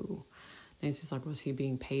 no. Nancy's like, was he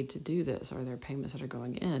being paid to do this? Are there payments that are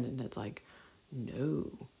going in? And Ned's like,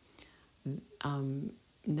 no.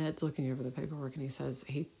 Ned's looking over the paperwork, and he says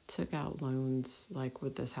he took out loans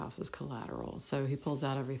with this house as collateral. So he pulls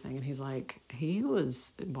out everything, and he's like, he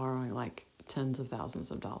was borrowing tens of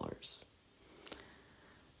thousands of dollars.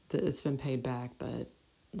 It's been paid back, but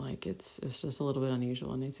it's just a little bit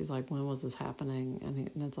unusual. And Nancy's like, when was this happening?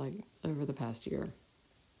 And Ned's like, over the past year.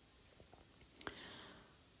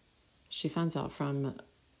 She finds out from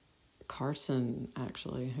Carson,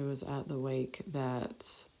 actually, who was at the wake,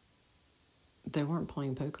 that they weren't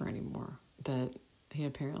playing poker anymore. That he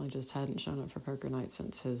apparently just hadn't shown up for poker night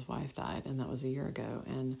since his wife died, and that was a year ago.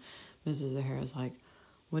 And Mrs. O'Hara's like,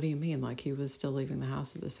 what do you mean? He was still leaving the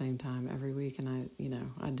house at the same time every week, and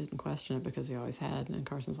I didn't question it because he always had. And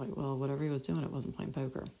Carson's like, well, whatever he was doing, it wasn't playing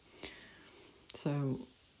poker. So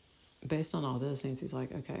based on all this, Nancy's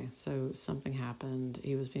like, okay, so something happened.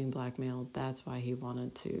 He was being blackmailed. That's why he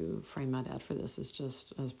wanted to frame my dad for this. It's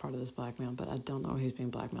just as part of this blackmail, but I don't know what he's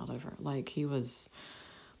being blackmailed over. He was,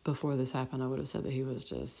 before this happened, I would have said that he was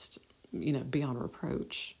just, beyond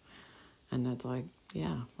reproach. And that's like,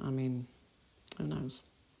 yeah, I mean, who knows?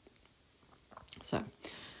 So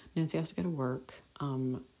Nancy has to go to work. I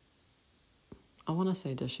want to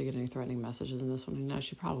say, does she get any threatening messages in this one?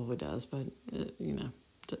 She probably does, but,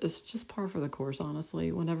 It's just par for the course,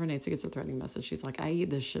 honestly. Whenever Nancy gets a threatening message, she's like, I eat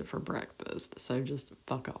this shit for breakfast, so just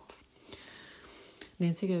fuck off.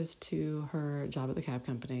 Nancy goes to her job at the cab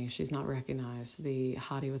company. She's not recognized. The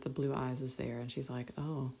hottie with the blue eyes is there, and she's like,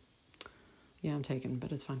 oh, yeah, I'm taken,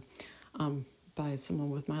 but it's fine. By someone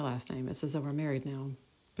with my last name. It's as though we're married now,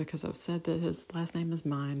 because I've said that his last name is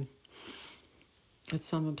mine. It's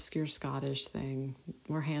some obscure Scottish thing.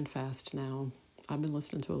 We're handfast now. I've been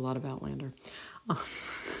listening to a lot of Outlander.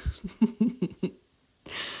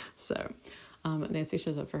 So, Nancy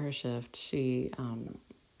shows up for her shift. She,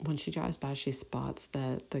 when she drives by, she spots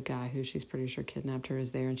that the guy who she's pretty sure kidnapped her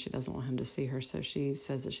is there, and she doesn't want him to see her. So she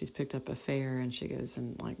says that she's picked up a fare, and she goes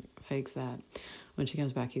and like fakes that. When she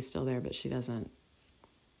comes back, he's still there, but she doesn't,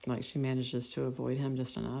 like, she manages to avoid him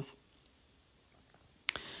just enough.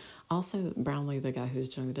 Also, Brownlee, the guy who's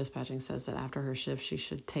doing the dispatching, says that after her shift, she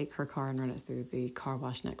should take her car and run it through the car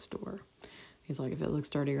wash next door. He's like, if it looks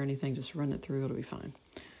dirty or anything, just run it through, it'll be fine.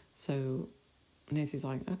 So Nancy's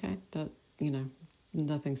like, okay, that,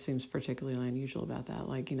 nothing seems particularly unusual about that.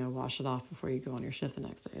 Like, wash it off before you go on your shift the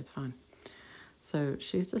next day. It's fine. So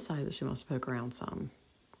she's decided that she wants to poke around some.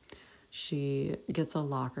 She gets a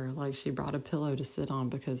locker, like she brought a pillow to sit on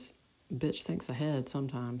because bitch thinks ahead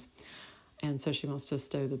sometimes. And so she wants to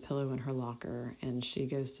stow the pillow in her locker, and she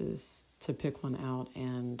goes to pick one out,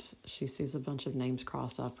 and she sees a bunch of names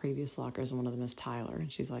crossed off previous lockers, and one of them is Tyler.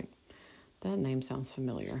 And she's like, that name sounds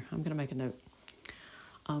familiar. I'm going to make a note.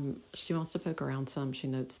 She wants to poke around some. She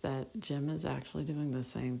notes that Jim is actually doing the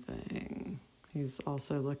same thing. He's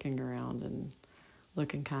also looking around and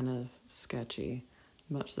looking kind of sketchy,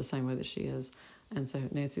 much the same way that she is. And so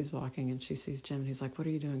Nancy's walking and she sees Jim, and he's like, what are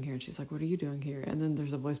you doing here? And she's like, what are you doing here? And then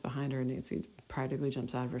there's a voice behind her, and Nancy practically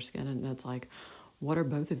jumps out of her skin, and Ned's like, what are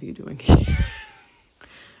both of you doing here?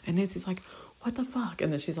 And Nancy's like, what the fuck?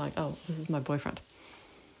 And then she's like, oh, this is my boyfriend.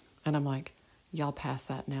 And I'm like, y'all past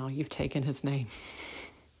that now. You've taken his name.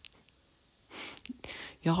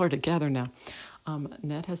 Y'all are together now.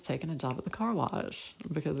 Ned has taken a job at the car wash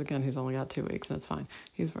because, again, he's only got 2 weeks and it's fine.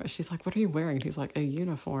 She's like, what are you wearing? And he's like, a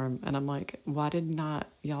uniform. And I'm like, why did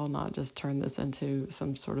y'all not just turn this into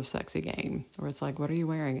some sort of sexy game where it's like, what are you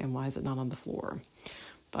wearing and why is it not on the floor?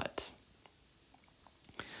 But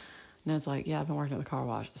Ned's like, yeah, I've been working at the car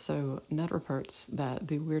wash. So Ned reports that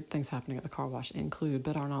the weird things happening at the car wash include,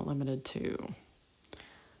 but are not limited to,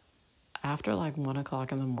 after like 1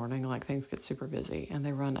 o'clock in the morning, like things get super busy and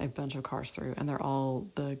they run a bunch of cars through and they're all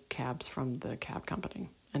the cabs from the cab company.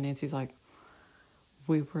 And Nancy's like,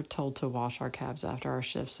 we were told to wash our cabs after our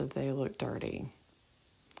shifts if they look dirty.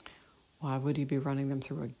 Why would you be running them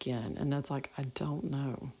through again? And Ned's like, I don't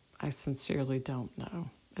know. I sincerely don't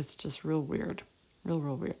know. It's just real weird. Real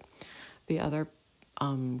weird. The other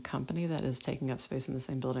company that is taking up space in the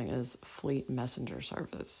same building is Fleet Messenger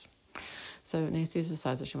Service. So Nancy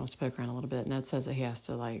decides that she wants to poke around a little bit. Ned says that he has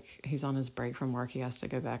to, he's on his break from work. He has to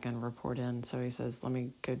go back and report in. So he says, let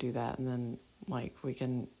me go do that. And then, we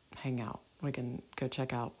can hang out. We can go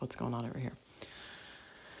check out what's going on over here.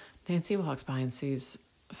 Nancy walks by and sees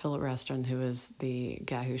Philip Reston, who is the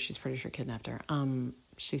guy who she's pretty sure kidnapped her.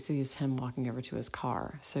 She sees him walking over to his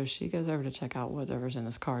car. So she goes over to check out whatever's in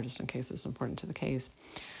his car, just in case it's important to the case.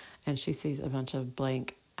 And she sees a bunch of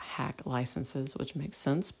blank hack licenses, which makes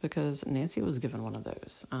sense because Nancy was given one of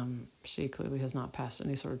those. She clearly has not passed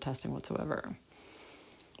any sort of testing whatsoever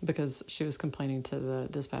because she was complaining to the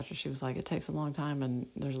dispatcher. She was like, it takes a long time and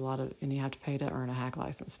there's and you have to pay to earn a hack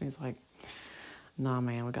license. And he's like, nah,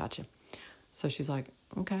 man, we got you. So she's like,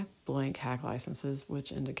 okay, blank hack licenses,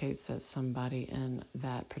 which indicates that somebody in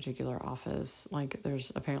that particular office,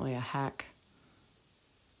 there's apparently a hack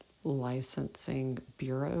licensing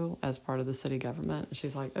bureau as part of the city government. And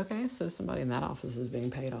she's like, okay, so somebody in that office is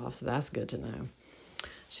being paid off, so that's good to know.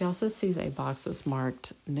 She also sees a box that's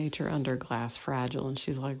marked Nature Under Glass Fragile, and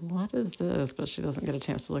she's like, what is this? But she doesn't get a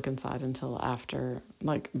chance to look inside until after,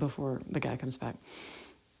 before the guy comes back.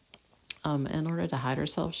 In order to hide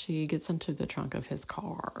herself, she gets into the trunk of his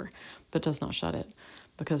car, but does not shut it.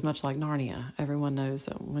 Because much like Narnia, everyone knows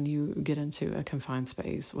that when you get into a confined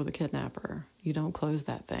space with a kidnapper, you don't close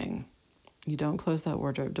that thing. You don't close that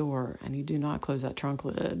wardrobe door, and you do not close that trunk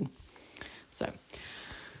lid. So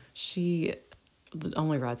she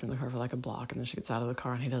only rides in the car for a block, and then she gets out of the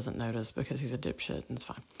car, and he doesn't notice because he's a dipshit, and it's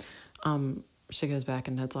fine. She goes back,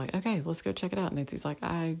 and Ned's like, okay, let's go check it out. And Nancy's like,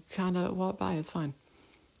 I kind of walked by, it's fine.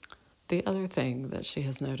 The other thing that she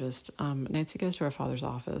has noticed, Nancy goes to her father's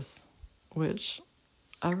office, which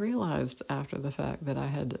I realized after the fact that I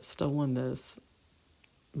had stolen this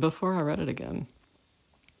before I read it again.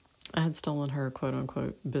 I had stolen her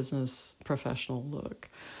quote-unquote business professional look,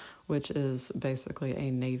 which is basically a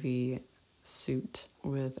navy suit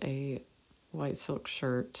with a white silk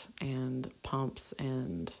shirt and pumps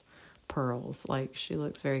and pearls. Like, she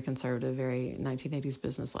looks very conservative, very 1980s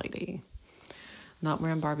business lady. Not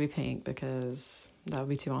wearing Barbie pink because that would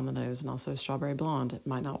be too on the nose, and also strawberry blonde. It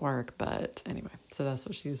might not work, but anyway, so that's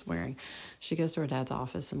what she's wearing. She goes to her dad's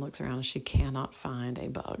office and looks around, and she cannot find a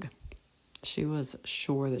bug. She was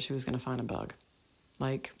sure that she was going to find a bug.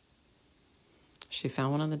 Like, she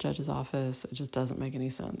found one in the judge's office. It just doesn't make any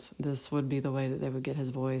sense. This would be the way that they would get his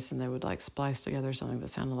voice, and they would, like, splice together something that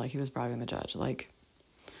sounded like he was bribing the judge. Like,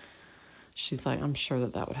 she's like, I'm sure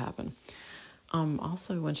that would happen.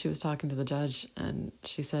 Also, when she was talking to the judge, and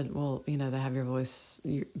she said, well, you know, they have your voice,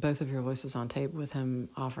 both of your voices on tape with him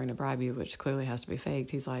offering to bribe you, which clearly has to be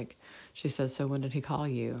faked. He's like, she says, so when did he call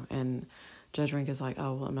you? And Judge Rink is like,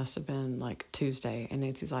 oh, well, it must have been like Tuesday. And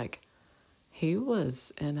Nancy's like, he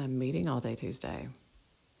was in a meeting all day Tuesday,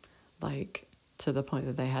 like to the point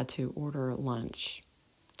that they had to order lunch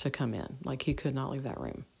to come in. Like, he could not leave that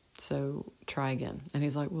room. So try again. And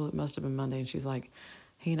he's like, well, it must have been Monday. And she's like,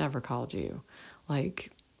 he never called you.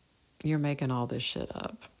 Like, you're making all this shit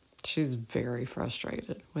up. She's very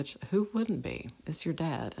frustrated, which who wouldn't be? It's your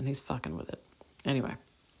dad, and he's fucking with it. Anyway,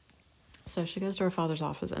 so she goes to her father's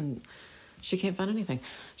office, and she can't find anything.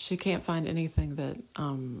 She can't find anything that,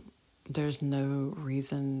 there's no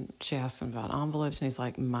reason. She asks him about envelopes, and he's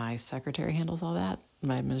like, my secretary handles all that,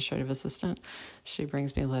 my administrative assistant. She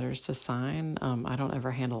brings me letters to sign. I don't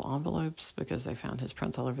ever handle envelopes because they found his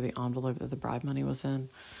prints all over the envelope that the bribe money was in.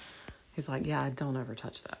 He's like, yeah, I don't ever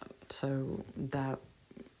touch that. So that,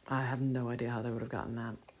 I have no idea how they would have gotten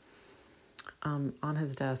that. On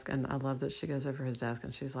his desk, and I love that she goes over his desk,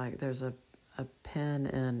 and she's like, there's a pen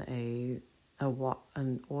in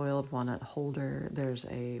an oiled walnut holder. There's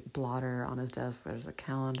a blotter on his desk. There's a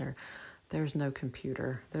calendar. There's no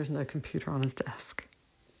computer. There's no computer on his desk.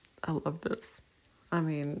 I love this. I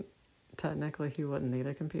mean, technically he wouldn't need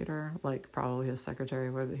a computer. Like, probably his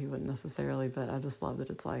secretary would, but he wouldn't necessarily. But I just love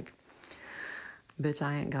that it's like, bitch,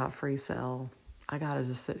 I ain't got free cell. I gotta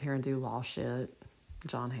just sit here and do law shit.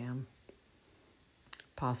 Jon Hamm.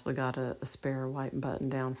 Possibly got a spare white button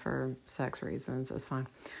down for sex reasons. That's fine.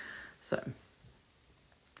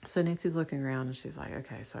 So Nancy's looking around, and she's like,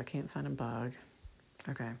 okay, so I can't find a bug.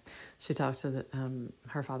 Okay. She talks to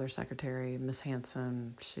her father's secretary, Miss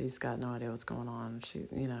Hanson. She's got no idea what's going on. She,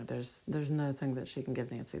 you know, there's nothing that she can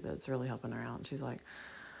give Nancy that's really helping her out. And she's like,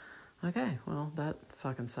 okay, well, that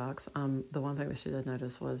fucking sucks. The one thing that she did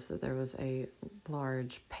notice was that there was a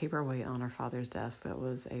large paperweight on her father's desk that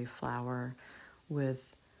was a flower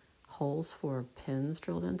with holes for pins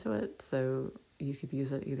drilled into it. So you could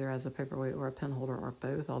use it either as a paperweight or a pen holder or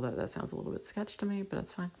both, although that sounds a little bit sketch to me, but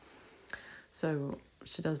that's fine. So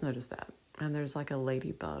she does notice that. And there's like a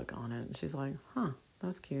ladybug on it. And she's like, huh,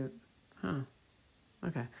 that's cute. Huh.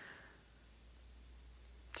 Okay.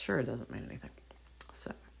 Sure, it doesn't mean anything.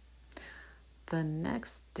 So the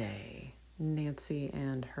next day, Nancy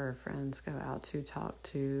and her friends go out to talk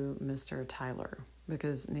to Mr. Tyler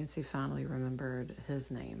because Nancy finally remembered his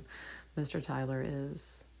name. Mr. Tyler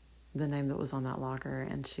is the name that was on that locker,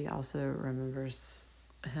 and she also remembers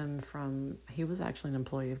him from, he was actually an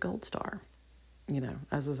employee of Gold Star, you know,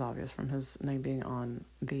 as is obvious from his name being on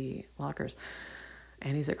the lockers.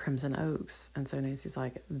 And he's at Crimson Oaks. And so Nancy's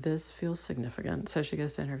like, this feels significant. So she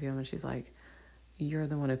goes to interview him, and she's like, you're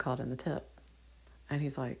the one who called in the tip. And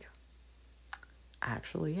he's like,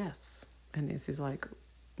 actually, yes. And Nancy's like,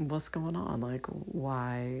 what's going on? Like,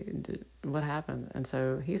 what happened? And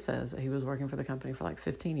so he says that he was working for the company for like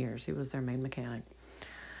 15 years. He was their main mechanic.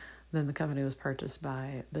 Then the company was purchased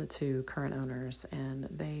by the two current owners, and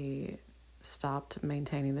they stopped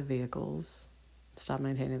maintaining the vehicles, stopped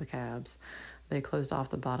maintaining the cabs. They closed off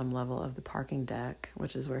the bottom level of the parking deck,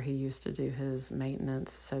 which is where he used to do his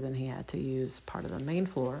maintenance. So then he had to use part of the main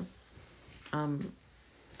floor.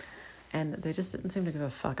 And they just didn't seem to give a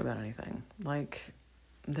fuck about anything. Like,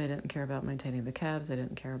 they didn't care about maintaining the cabs. They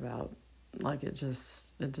didn't care about, like, it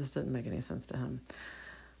just didn't make any sense to him.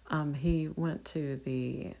 He went to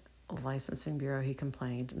the licensing bureau. He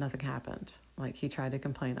complained. Nothing happened. Like, he tried to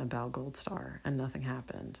complain about Gold Star, and nothing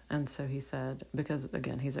happened. And so he said, because,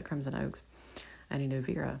 again, he's at Crimson Oaks, and he knew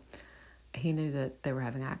Vera. He knew that they were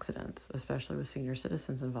having accidents, especially with senior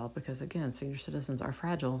citizens involved, because, again, senior citizens are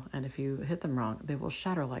fragile, and if you hit them wrong, they will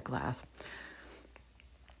shatter like glass.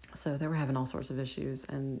 So they were having all sorts of issues,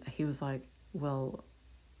 and he was like, well,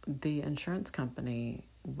 the insurance company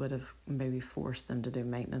would have maybe forced them to do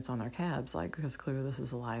maintenance on their cabs, like, because clearly this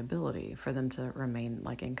is a liability for them to remain,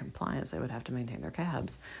 like, in compliance. They would have to maintain their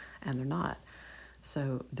cabs, and they're not.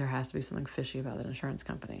 So there has to be something fishy about that insurance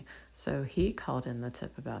company. So he called in the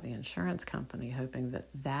tip about the insurance company, hoping that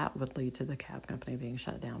that would lead to the cab company being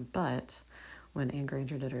shut down. But when Ann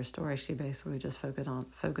Granger did her story, she basically just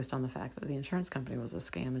focused on the fact that the insurance company was a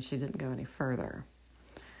scam, and she didn't go any further.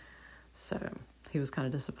 So he was kind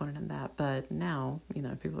of disappointed in that. But now,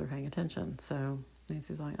 people are paying attention. So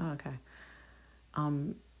Nancy's like, oh, okay.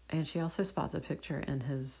 And she also spots a picture in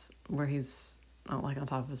where he's like on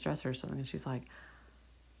top of his dresser or something. And she's like,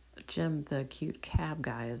 Jim, the cute cab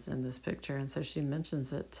guy, is in this picture. And so she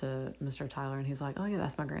mentions it to Mr. Tyler, and he's like, oh yeah,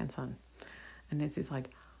 that's my grandson. And Nancy's like,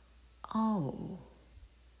 oh,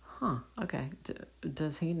 huh, okay.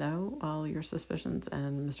 Does he know all your suspicions?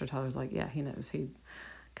 And Mr. Tyler's like, yeah, he knows. He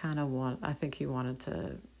kind of I think he wanted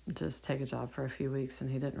to just take a job for a few weeks,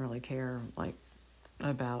 and he didn't really care like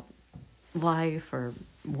about life or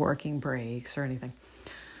working breaks or anything.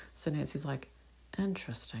 So Nancy's like,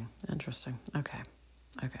 interesting.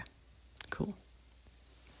 Okay, cool.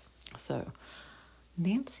 So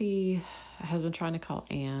Nancy has been trying to call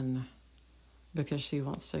Anne because she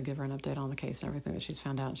wants to give her an update on the case and everything that she's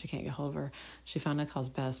found out, and she can't get hold of her. She finally calls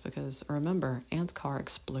Bess because, remember, Anne's car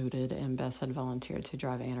exploded and Bess had volunteered to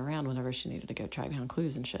drive Anne around whenever she needed to go track down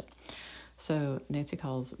clues and shit. So Nancy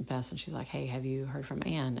calls Bess and she's like, hey, have you heard from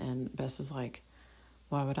Anne? And Bess is like,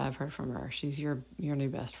 why would I have heard from her? She's your new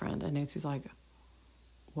best friend. And Nancy's like,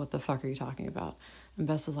 what the fuck are you talking about? And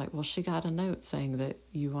Bess is like, well, she got a note saying that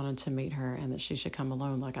you wanted to meet her and that she should come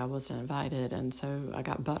alone, like I wasn't invited, and so I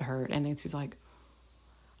got butthurt. And Nancy's like,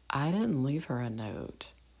 I didn't leave her a note.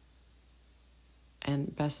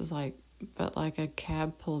 And Bess is like, but like a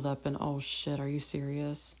cab pulled up and oh shit, are you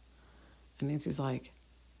serious? And Nancy's like,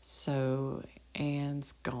 so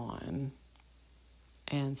Anne's gone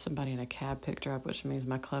and somebody in a cab picked her up, which means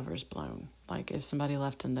my clever's blown. Like if somebody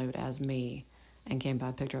left a note as me and came by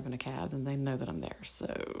and picked her up in a cab, then they know that I'm there.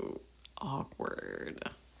 So awkward.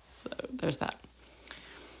 So there's that.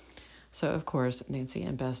 So, of course, Nancy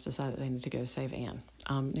and Bess decide that they need to go save Anne.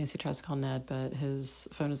 Nancy tries to call Ned, but his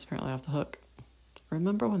phone is apparently off the hook.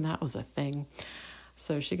 Remember when that was a thing?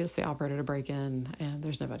 So she gets the operator to break in, and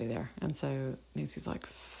there's nobody there. And so Nancy's like,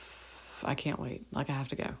 I can't wait. Like, I have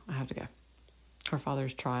to go. Her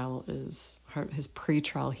father's trial his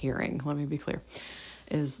pre-trial hearing, let me be clear,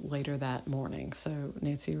 is later that morning. So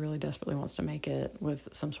Nancy really desperately wants to make it with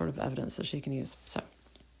some sort of evidence that she can use. So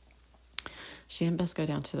she and Bess go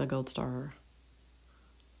down to the Gold Star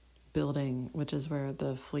building, which is where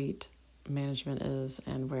the fleet management is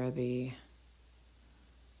and where the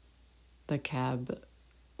cab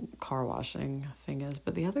car washing thing is.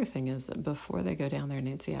 But the other thing is that before they go down there,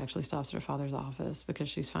 Nancy actually stops at her father's office because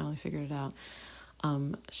she's finally figured it out.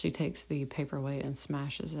 She takes the paperweight and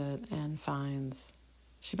smashes it and finds,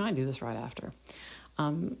 she might do this right after,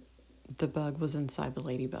 the bug was inside the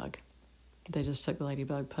ladybug. They just took the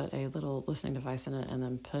ladybug, put a little listening device in it, and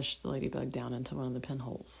then pushed the ladybug down into one of the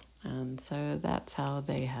pinholes. And so that's how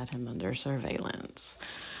they had him under surveillance.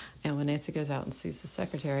 And when Nancy goes out and sees the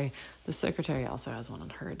secretary also has one on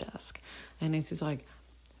her desk. And Nancy's like,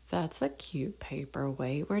 that's a cute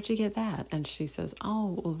paperweight. Where'd you get that? And she says,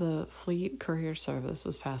 oh, well, the Fleet Courier Service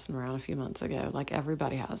was passing around a few months ago. Like,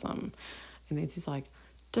 everybody has them. And Nancy's like,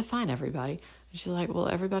 define everybody. And she's like, well,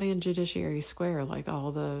 everybody in Judiciary Square, like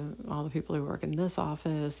all the people who work in this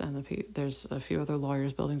office, and there's a few other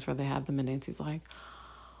lawyers' buildings where they have them. And Nancy's like,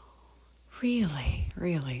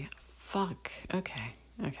 really? Fuck. Okay.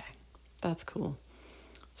 That's cool.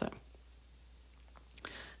 So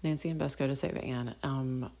Nancy and Bess go to save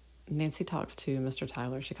Anne. Nancy talks to Mr.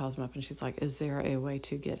 Tyler. She calls him up and she's like, is there a way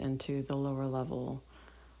to get into the lower level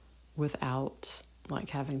without like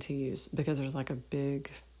having to use, because there's like a big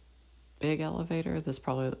elevator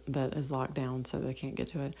that is locked down so they can't get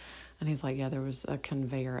to it. And he's like, yeah, there was a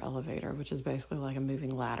conveyor elevator, which is basically like a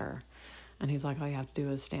moving ladder. And he's like, all you have to do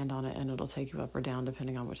is stand on it and it'll take you up or down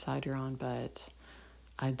depending on which side you're on, but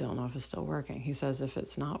I don't know if it's still working. He says if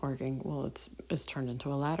it's not working, well, it's turned into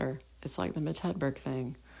a ladder. It's like the Mitch Hedberg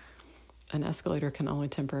thing. An escalator can only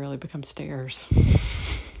temporarily become stairs.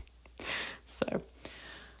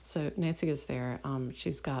 So Nancy gets there.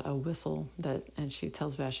 She's got a whistle and she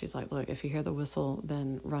tells Beth, she's like, look, if you hear the whistle,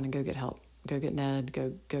 then run and go get help. Go get Ned.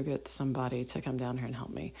 Go get somebody to come down here and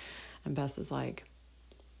help me. And Bess is like,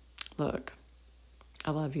 look,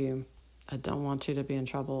 I love you. I don't want you to be in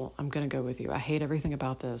trouble. I'm going to go with you. I hate everything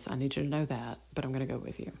about this. I need you to know that, but I'm going to go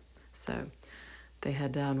with you. So they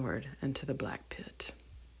head downward into the black pit.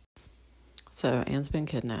 So Anne's been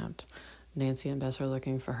kidnapped. Nancy and Bess are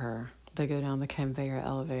looking for her. They go down the conveyor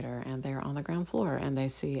elevator and they're on the ground floor and they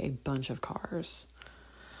see a bunch of cars.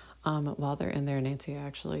 While they're in there, Nancy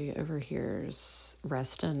actually overhears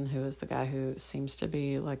Reston, who is the guy who seems to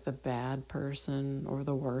be like the bad person or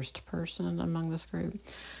the worst person among this group,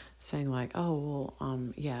 saying like, "Oh,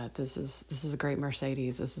 well, yeah, this is a great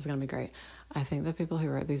Mercedes. This is gonna be great." I think the people who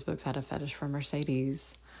wrote these books had a fetish for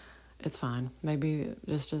Mercedes. It's fine. Maybe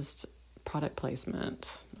just product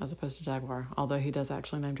placement as opposed to Jaguar. Although he does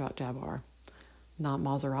actually name drop Jaguar, not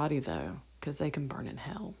Maserati though, because they can burn in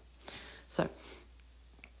hell. So.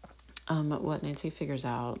 What Nancy figures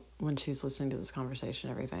out when she's listening to this conversation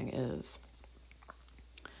and everything is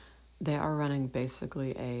they are running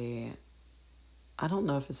basically I don't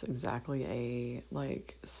know if it's exactly a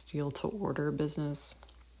like steal to order business,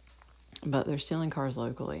 but they're stealing cars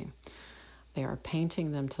locally. They are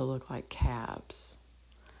painting them to look like cabs.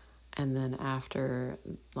 And then after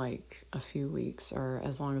like a few weeks or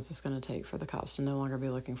as long as it's going to take for the cops to no longer be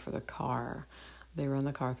looking for the car, they run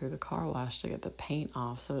the car through the car wash to get the paint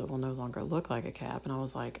off so it will no longer look like a cab. And I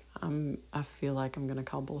was like, I feel like I'm going to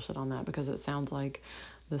call bullshit on that because it sounds like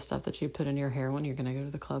the stuff that you put in your hair when you're going to go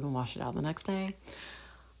to the club and wash it out the next day.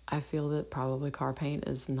 I feel that probably car paint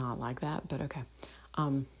is not like that, but okay.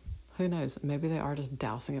 Who knows? Maybe they are just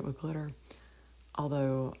dousing it with glitter.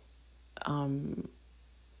 Although,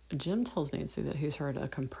 Jim tells Nancy that he's heard a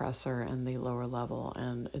compressor in the lower level,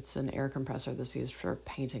 and it's an air compressor that's used for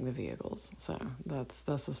painting the vehicles. So that's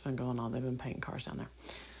what's been going on. They've been painting cars down there.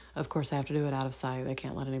 Of course, they have to do it out of sight. They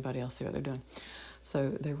can't let anybody else see what they're doing. So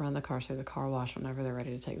they run the cars through the car wash whenever they're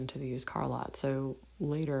ready to take them to the used car lot. So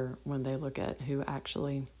later, when they look at who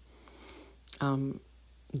actually,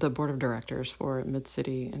 the board of directors for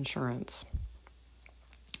Mid-City Insurance,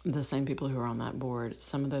 the same people who are on that board,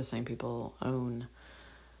 some of those same people own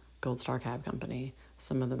Gold Star Cab Company.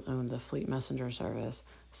 Some of them own the Fleet Messenger Service.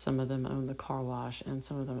 Some of them own the car wash, and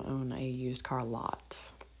some of them own a used car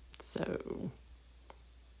lot. So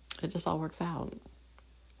it just all works out.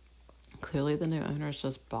 Clearly, the new owners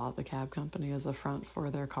just bought the cab company as a front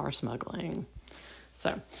for their car smuggling.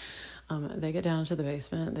 So they get down into the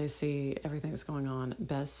basement. They see everything that's going on.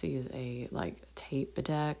 Bess sees a tape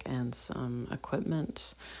deck and some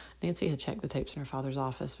equipment. Nancy had checked the tapes in her father's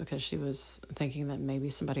office because she was thinking that maybe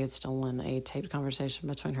somebody had stolen a taped conversation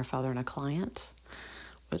between her father and a client,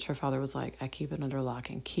 which her father was like, "I keep it under lock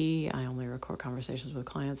and key. I only record conversations with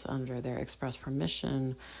clients under their express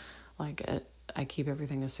permission. I keep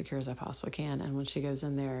everything as secure as I possibly can." And when she goes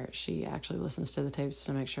in there, she actually listens to the tapes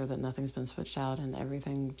to make sure that nothing's been switched out and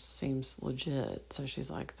everything seems legit. So she's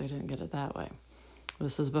like, they didn't get it that way.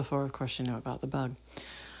 This is before, of course, she knew about the bug.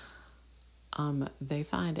 They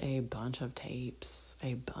find a bunch of tapes,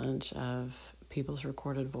 a bunch of people's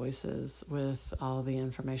recorded voices with all the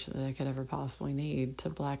information that they could ever possibly need to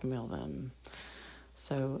blackmail them.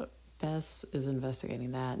 So Bess is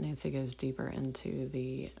investigating that. Nancy goes deeper into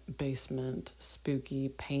the basement spooky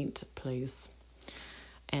paint place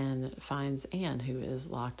and finds Anne, who is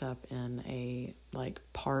locked up in a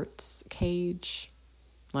parts cage,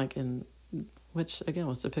 which again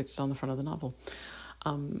was depicted on the front of the novel.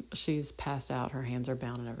 She's passed out, her hands are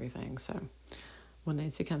bound and everything. So when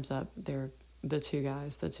Nancy comes up, the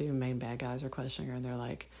two main bad guys are questioning her, and they're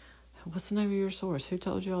like, "What's the name of your source? Who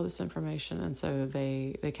told you all this information?" And so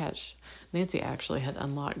they catch Nancy actually had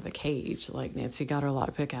unlocked the cage. Nancy got her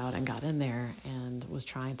lockpick out and got in there and was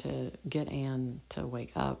trying to get Anne to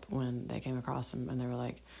wake up when they came across him, and they were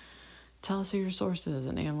like, "Tell us who your source is."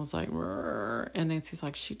 And Anne was like, "Rrr." And Nancy's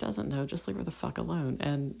like, "She doesn't know, just leave her the fuck alone."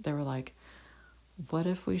 And they were like, "What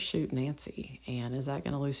if we shoot Nancy? And is that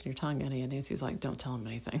going to loosen your tongue any?" And Nancy's like, "Don't tell him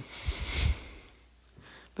anything."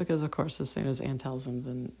 Because, of course, as soon as Anne tells them,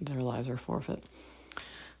 then their lives are forfeit.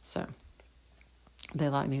 So they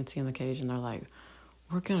lock Nancy in the cage, and they're like,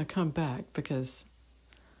 "We're going to come back." Because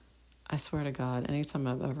I swear to God, anytime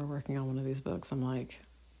I'm ever working on one of these books, I'm like,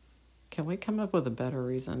 can we come up with a better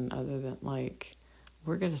reason other than,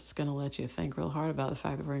 we're just going to let you think real hard about the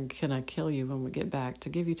fact that we're going to kill you when we get back to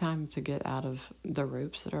give you time to get out of the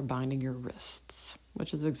ropes that are binding your wrists,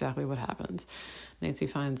 which is exactly what happens. Nancy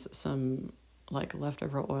finds some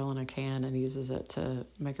leftover oil in a can and uses it to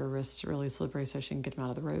make her wrists really slippery so she can get them out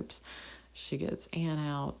of the ropes. She gets Anne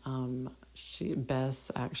out.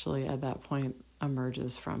 Bess actually at that point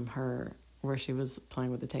emerges from where she was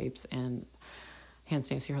playing with the tapes and hands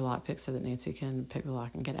Nancy her lockpick so that Nancy can pick the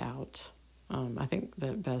lock and get out. I think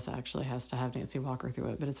that Bess actually has to have Nancy walk her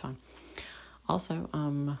through it, but it's fine. Also,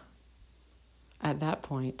 at that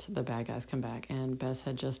point, the bad guys come back, and Bess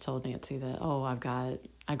had just told Nancy that,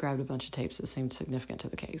 I grabbed a bunch of tapes that seemed significant to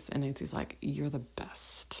the case. And Nancy's like, "You're the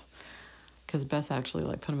best." Because Bess actually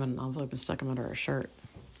put them in an envelope and stuck them under her shirt.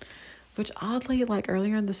 Which oddly, like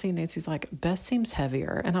earlier in the scene, Nancy's like, Bess seems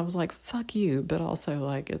heavier. And I was like, fuck you. But also,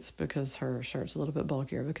 like, it's because her shirt's a little bit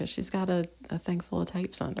bulkier because she's got a thing full of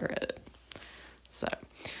tapes under it. So,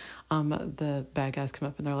 the bad guys come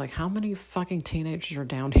up and they're like, how many fucking teenagers are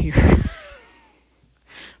down here?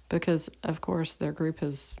 Because, of course, their group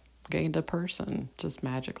has gained a person just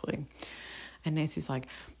magically. And Nancy's like,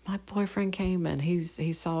 my boyfriend came and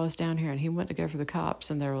he saw us down here and he went to go for the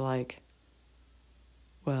cops. And they were like,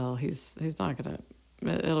 well, he's not going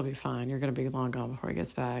to, it'll be fine. You're going to be long gone before he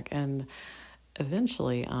gets back. And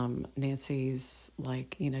eventually, Nancy's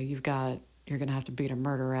like, you know, you're going to have to beat a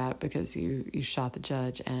murder rap because you shot the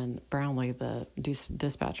judge. And Brownlee, the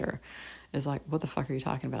dispatcher, is like, what the fuck are you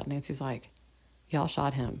talking about? Nancy's like, y'all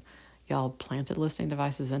shot him. Y'all planted listening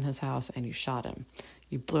devices in his house and you shot him.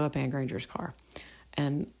 You blew up Anne Granger's car.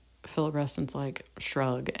 And Philip Reston's like,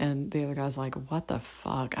 shrug. And the other guy's like, what the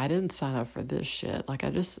fuck? I didn't sign up for this shit. Like,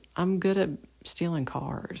 I'm good at stealing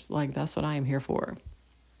cars. Like, that's what I am here for.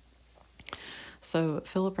 So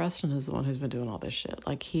Philip Reston is the one who's been doing all this shit.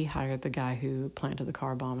 Like, he hired the guy who planted the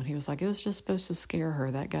car bomb. And he was like, it was just supposed to scare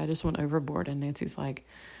her. That guy just went overboard. And Nancy's like,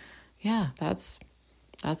 yeah, that's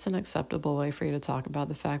an acceptable way for you to talk about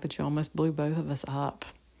the fact that you almost blew both of us up.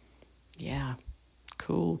 Yeah.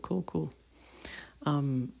 Cool.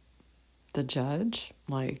 The judge,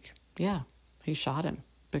 like, yeah, he shot him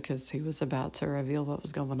because he was about to reveal what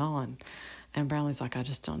was going on. And Brownlee's like, I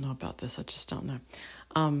just don't know about this. I just don't know.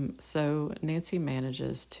 So Nancy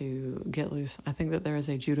manages to get loose. I think that there is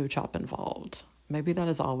a judo chop involved. Maybe that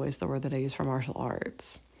is always the word that I use for martial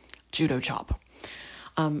arts. Judo chop.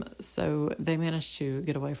 So they managed to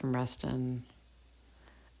get away from Reston,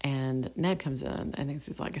 and Ned comes in and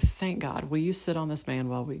Nancy's like, thank God, will you sit on this man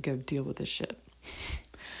while we go deal with this shit?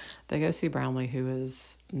 They go see Brownlee, who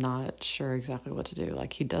is not sure exactly what to do.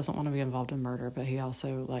 Like, he doesn't want to be involved in murder, but he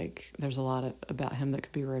also, like, there's a lot about him that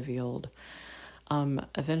could be revealed.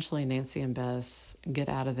 Eventually Nancy and Bess get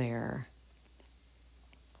out of there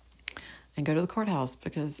and go to the courthouse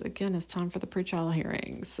because, again, it's time for the pretrial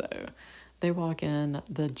hearing. So they walk in.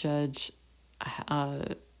 The judge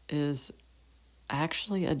is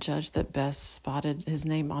actually a judge that Bess spotted his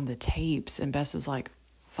name on the tapes. And Bess is like,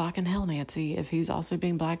 fucking hell, Nancy. If he's also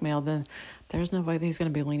being blackmailed, then there's no way that he's going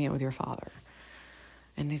to be lenient with your father.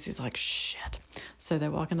 And Nancy's like, shit. So they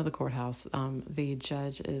walk into the courthouse. The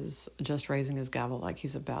judge is just raising his gavel like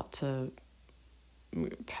he's about to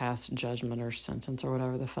pass judgment or sentence or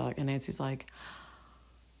whatever the fuck. And Nancy's like,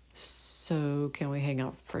 so can we hang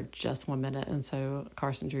out for just 1 minute? And so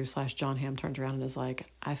Carson Drew / Jon Hamm turns around and is like,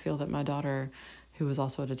 I feel that my daughter, who was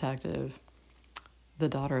also a detective, the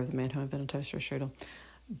daughter of the man who invented toaster strudel,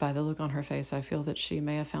 by the look on her face, I feel that she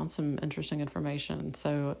may have found some interesting information.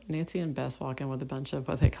 So Nancy and Bess walk in with a bunch of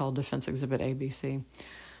what they call Defense Exhibit ABC.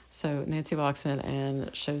 So Nancy walks in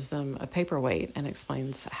and shows them a paperweight and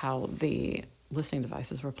explains how the listening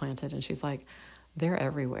devices were planted. And she's like, they're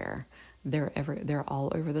everywhere. They're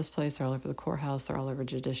all over this place. They're all over the courthouse. They're all over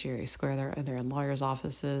Judiciary Square. They're in lawyers'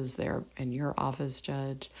 offices. They're in your office,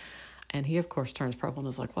 Judge. And he, of course, turns purple and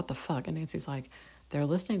is like, what the fuck? And Nancy's like, their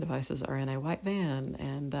listening devices are in a white van,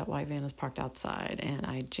 and that white van is parked outside, and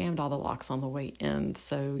I jammed all the locks on the way in,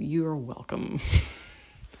 so you're welcome.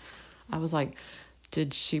 I was like,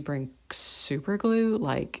 did she bring super glue?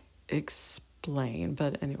 Like, explain.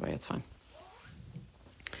 But anyway, it's fine.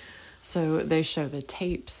 So they show the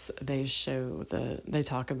tapes. They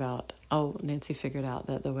talk about, Nancy figured out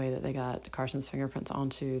that the way that they got Carson's fingerprints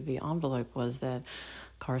onto the envelope was that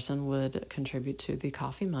Carson would contribute to the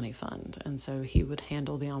coffee money fund. And so he would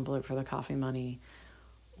handle the envelope for the coffee money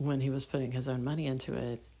when he was putting his own money into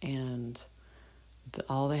it. And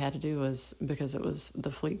all they had to do was, because it was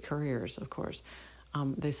the fleet couriers, of course,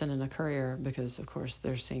 they sent in a courier because, of course,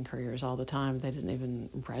 they're seeing couriers all the time. They didn't even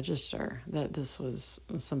register that this was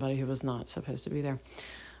somebody who was not supposed to be there.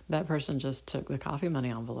 That person just took the coffee money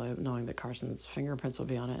envelope, knowing that Carson's fingerprints would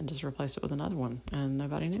be on it, and just replaced it with another one, and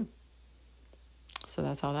nobody knew. So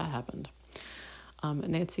that's how that happened.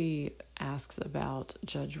 Nancy asks about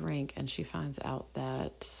Judge Rink, and she finds out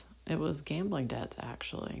that it was gambling debts,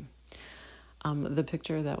 actually. The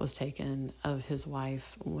picture that was taken of his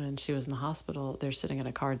wife when she was in the hospital, they're sitting at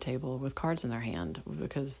a card table with cards in their hand,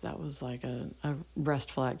 because that was like a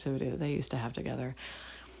restful activity that they used to have together.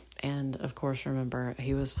 And, of course, remember,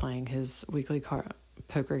 he was playing his weekly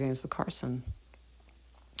poker games with Carson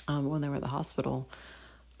when they were at the hospital.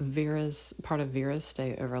 Part of Vera's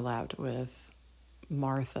stay overlapped with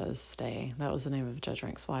Martha's stay. That was the name of Judge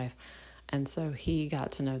Rink's wife. And so he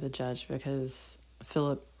got to know the judge because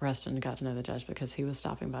Philip Reston got to know the judge because he was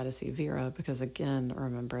stopping by to see Vera because, again,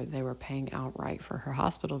 remember, they were paying outright for her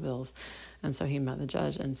hospital bills. And so he met the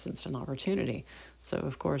judge and sensed an opportunity. So,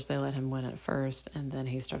 of course, they let him win at first, and then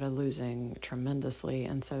he started losing tremendously.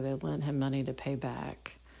 And so they lent him money to pay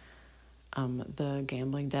back the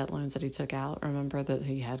gambling debt loans that he took out. Remember that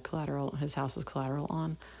he had collateral, his house was collateral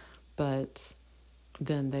on, but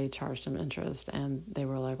then they charged him interest, and they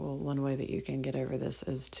were like, well, one way that you can get over this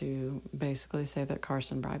is to basically say that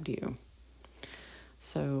Carson bribed you.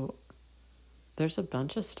 So there's a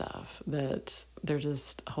bunch of stuff that they're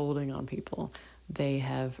just holding on people. They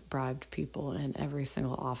have bribed people in every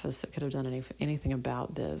single office that could have done anything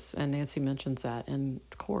about this. And Nancy mentions that in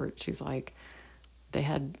court. She's like, they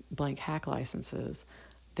had blank hack licenses.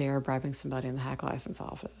 They are bribing somebody in the hack license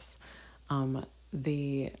office.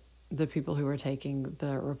 The people who are taking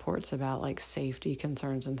the reports about like safety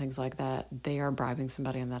concerns and things like that, they are bribing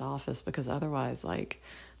somebody in that office, because otherwise, like,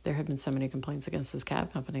 there have been so many complaints against this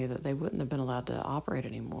cab company that they wouldn't have been allowed to operate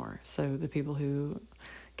anymore. So the people who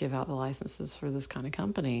give out the licenses for this kind of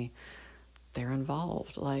company, they're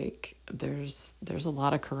involved. Like, there's a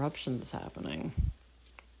lot of corruption that's happening.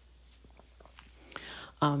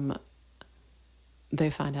 They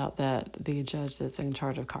find out that the judge that's in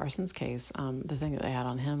charge of Carson's case, the thing that they had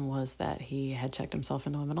on him was that he had checked himself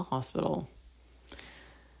into a mental hospital.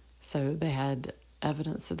 So they had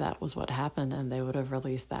evidence that was what happened, and they would have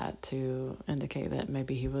released that to indicate that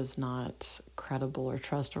maybe he was not credible or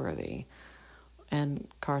trustworthy. And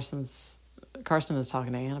Carson is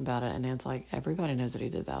talking to Ann about it, and Ann's like, everybody knows that he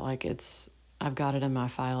did that. Like, I've got it in my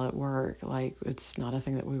file at work. Like, it's not a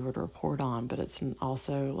thing that we would report on, but it's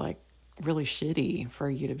also like really shitty for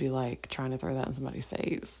you to be like trying to throw that in somebody's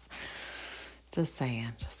face. Just saying.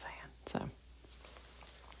 So,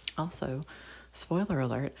 also, spoiler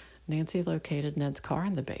alert, Nancy located Ned's car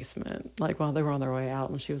in the basement, like while they were on their way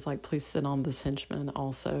out, and she was like, please sit on this henchman.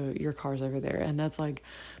 Also, your car's over there. And Ned's like,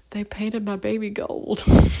 they painted my baby gold.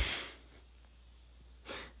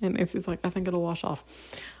 And Nancy's like, I think it'll wash off.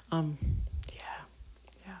 Yeah.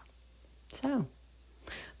 So,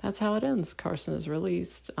 that's how it ends. Carson is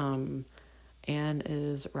released. Anne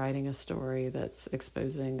is writing a story that's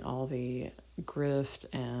exposing all the grift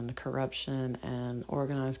and corruption and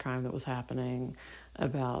organized crime that was happening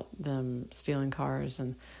about them stealing cars,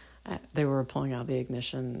 and they were pulling out the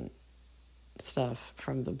ignition stuff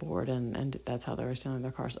from the board, and that's how they were stealing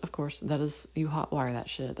their cars. Of course, that is, you hotwire that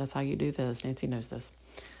shit. That's how you do this. Nancy knows this.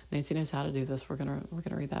 Nancy knows how to do this. We're gonna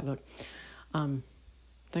read that book. I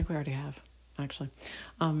think we already have, actually.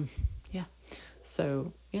 Yeah.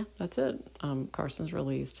 So yeah, that's it. Carson's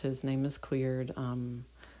released. His name is cleared.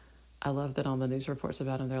 I love that on the news reports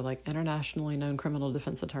about him, they're like, internationally known criminal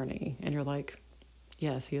defense attorney, and you're like,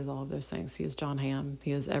 yes, he is all of those things. He is Jon Hamm.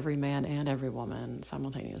 He is every man and every woman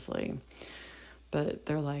simultaneously. But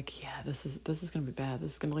they're like, yeah, this is going to be bad.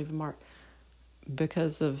 This is going to leave a mark.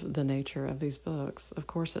 Because of the nature of these books, of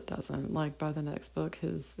course it doesn't. Like, by the next book,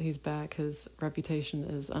 he's back. His reputation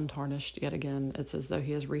is untarnished yet again. It's as though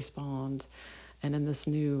he has respawned. And in this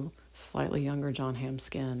new, slightly younger Jon Hamm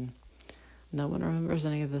skin, no one remembers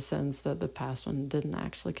any of the sins that the past one didn't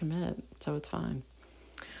actually commit. So it's fine.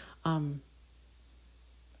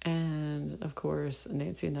 And, of course,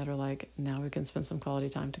 Nancy and Ned are like, now we can spend some quality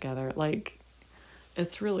time together. Like,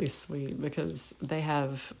 it's really sweet because they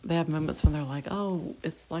have moments when they're like, oh,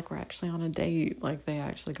 it's like we're actually on a date. Like, they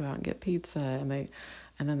actually go out and get pizza, and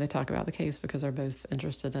then they talk about the case because they're both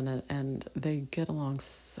interested in it, and they get along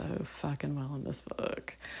so fucking well in this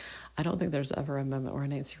book. I don't think there's ever a moment where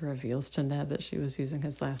Nancy reveals to Ned that she was using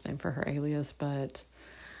his last name for her alias, but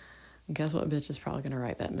guess what bitch is probably going to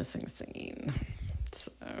write that missing scene. So,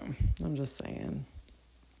 I'm just saying.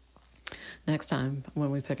 Next time, when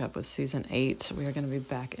we pick up with season 8, we are going to be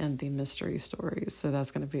back in the mystery stories. So that's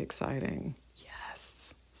going to be exciting.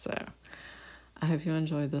 Yes. So I hope you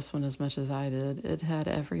enjoyed this one as much as I did. It had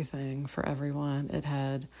everything for everyone. It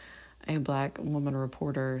had a Black woman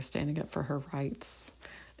reporter standing up for her rights.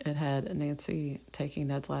 It had Nancy taking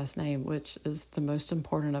Ned's last name, which is the most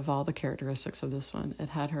important of all the characteristics of this one. It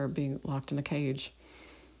had her being locked in a cage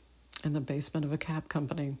in the basement of a cab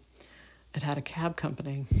company. It had a cab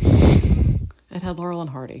company. It had Laurel and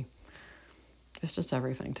Hardy. It's just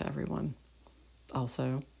everything to everyone.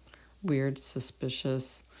 Also, weird,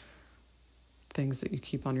 suspicious things that you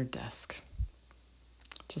keep on your desk.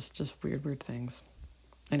 Just weird things.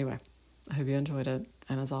 Anyway, I hope you enjoyed it.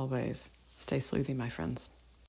 And as always, stay sleuthy, my friends.